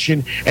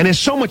information, and there's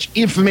so much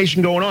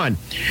information going on.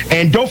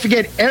 And don't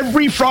forget,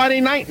 every Friday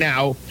night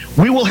now,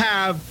 we will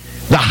have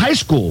the high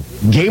school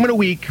game of the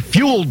week,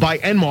 fueled by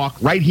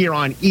Enmark, right here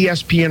on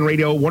ESPN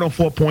Radio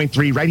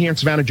 104.3, right here in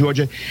Savannah,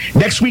 Georgia.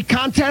 Next week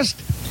contest,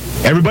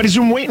 everybody's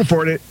been waiting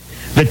for it.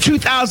 The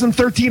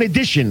 2013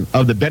 edition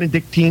of the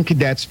Benedictine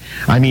Cadets.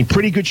 I mean,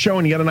 pretty good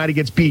showing the other night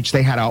against Beach.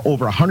 They had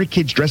over 100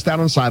 kids dressed out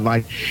on the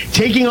sideline,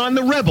 taking on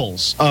the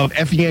Rebels of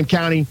Effingham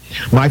County,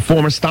 my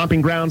former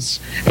stomping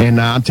grounds.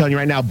 And I'm telling you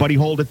right now, Buddy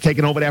Holder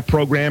taking over that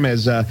program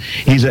as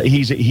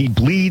he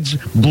bleeds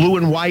blue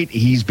and white.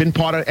 He's been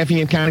part of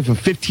Effingham County for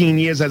 15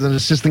 years as an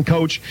assistant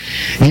coach.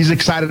 He's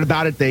excited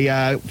about it.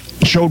 They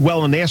showed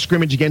well in their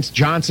scrimmage against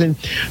Johnson.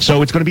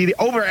 So it's going to be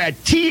over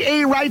at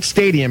T.A. Wright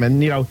Stadium.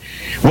 And, you know,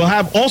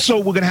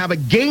 we're going to have a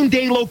game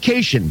day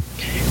location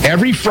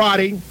every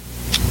Friday.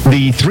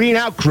 The 3 and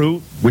Out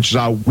crew, which is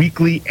our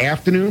weekly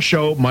afternoon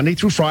show, Monday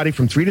through Friday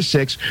from 3 to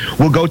 6,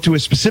 will go to a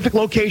specific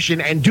location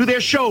and do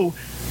their show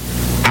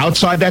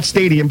outside that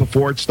stadium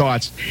before it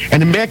starts.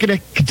 And the man can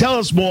tell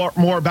us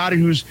more about it,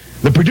 who's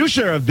the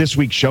producer of this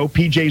week's show.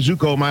 PJ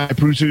Zuko, my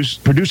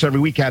producer every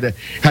week, had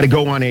to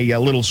go on a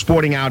little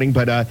sporting outing.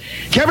 But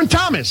Kevin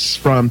Thomas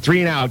from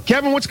 3 and Out.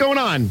 Kevin, what's going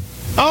on?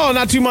 Oh,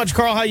 not too much,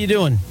 Carl. How you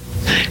doing?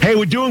 Hey,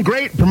 we're doing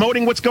great,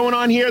 promoting what's going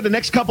on here the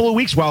next couple of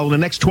weeks. Well, the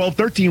next 12,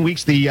 13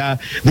 weeks, the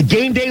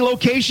game day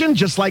location,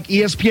 just like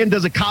ESPN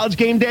does a college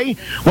game day,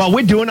 well,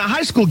 we're doing a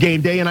high school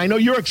game day, and I know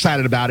you're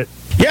excited about it.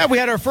 Yeah, we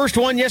had our first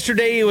one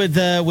yesterday with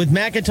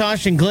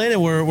McIntosh and Glynn,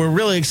 and we're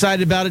really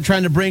excited about it,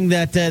 trying to bring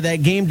that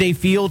game day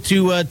feel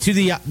to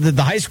the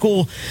high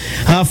school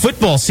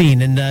football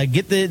scene, and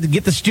get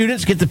the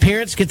students, get the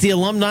parents, get the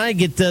alumni,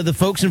 get the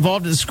folks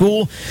involved at the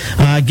school,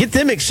 get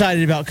them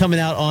excited about coming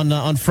out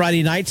on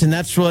Friday nights, and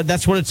that's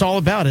what it's all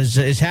about,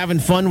 is having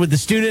fun with the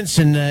students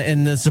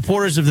and the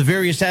supporters of the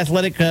various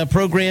athletic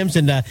programs,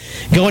 and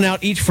going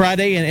out each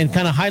Friday and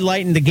kind of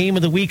highlighting the game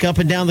of the week up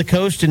and down the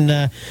coast,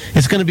 and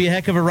it's going to be a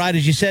heck of a ride,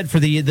 as you said, for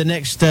the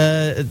next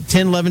 10,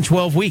 11,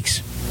 12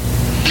 weeks.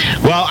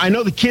 Well, I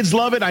know the kids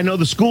love it. I know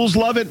the schools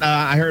love it.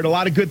 I heard a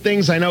lot of good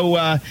things. I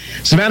know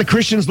Savannah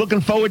Christian's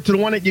looking forward to the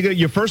one that you got,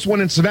 your first one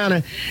in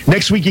Savannah.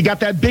 Next week, you got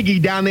that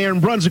biggie down there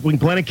in Brunswick when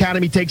Glenn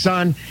Academy takes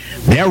on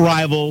their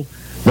rival,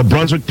 the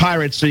Brunswick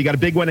Pirates. So you got a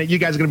big one that you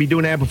guys are going to be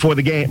doing that before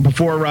the game,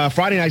 before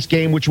Friday night's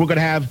game, which we're going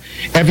to have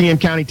Effingham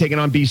County taking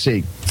on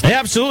BC. Yeah,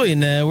 absolutely,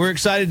 and we're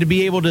excited to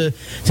be able to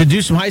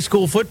do some high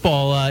school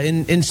football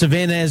in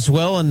Savannah as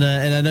well, and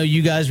I know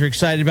you guys are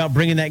excited about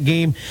bringing that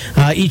game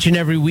each and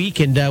every week,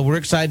 and we're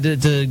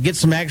excited to get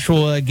some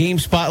actual game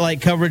spotlight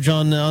coverage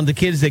on the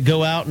kids that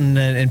go out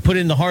and put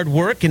in the hard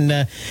work, and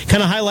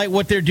kind of highlight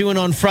what they're doing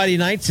on Friday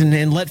nights,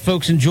 and let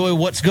folks enjoy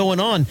what's going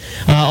on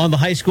the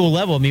high school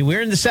level. I mean,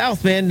 we're in the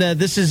South, man.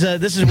 This is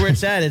where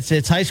it's at.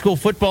 It's high school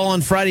football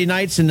on Friday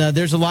nights, and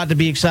there's a lot to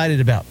be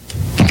excited about.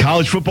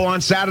 College football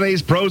on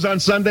Saturdays, pros on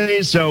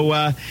Sundays.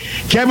 So,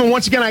 Kevin,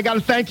 once again, I got to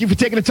thank you for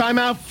taking the time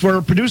out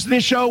for producing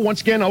this show.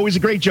 Once again, always a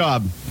great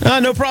job.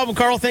 No problem,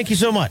 Karl. Thank you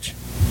so much.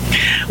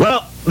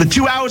 Well, the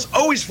 2 hours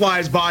always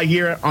flies by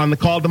here on the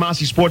Karl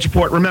DeMasi Sports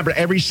Report. Remember,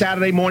 every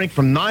Saturday morning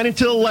from 9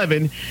 until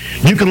 11,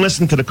 you can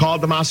listen to the Karl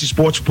DeMasi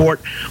Sports Report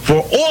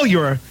for all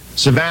your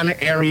Savannah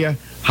area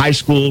high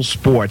school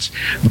sports.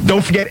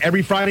 Don't forget,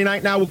 every Friday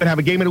night now, we're going to have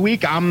a game of the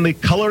week. I'm the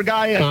color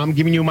guy, and I'm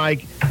giving you my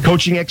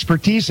coaching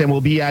expertise, and we'll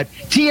be at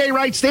T.A.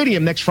 Wright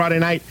Stadium next Friday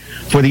night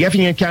for the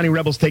Effingham County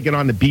Rebels taking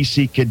on the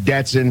BC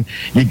Cadets, and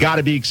you got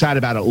to be excited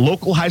about it.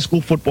 Local high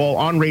school football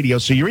on radio.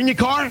 So you're in your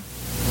car,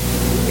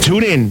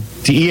 tune in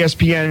to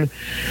ESPN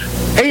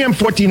AM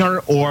 1400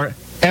 or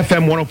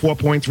FM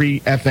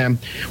 104.3 FM.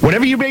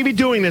 Whatever you may be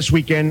doing this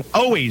weekend,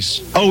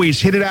 always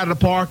hit it out of the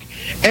park.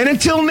 And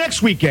until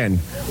next weekend,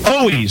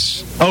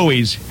 always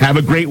have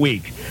a great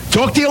week.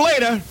 Talk to you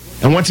later.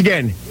 And once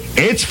again,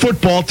 it's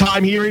football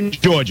time here in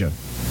Georgia.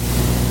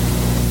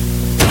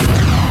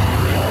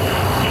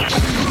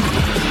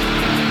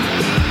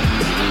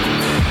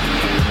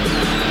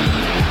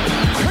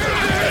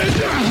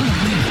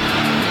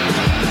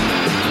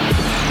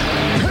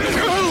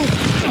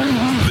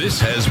 This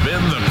has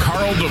been the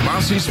Karl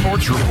DeMasi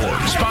Sports Report,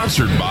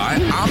 sponsored by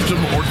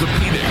Optum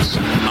Orthopedics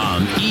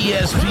on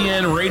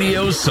ESPN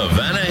Radio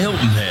Savannah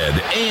Hilton Head,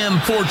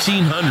 AM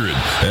 1400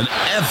 and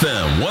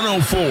FM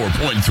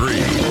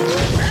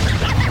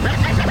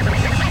 104.3.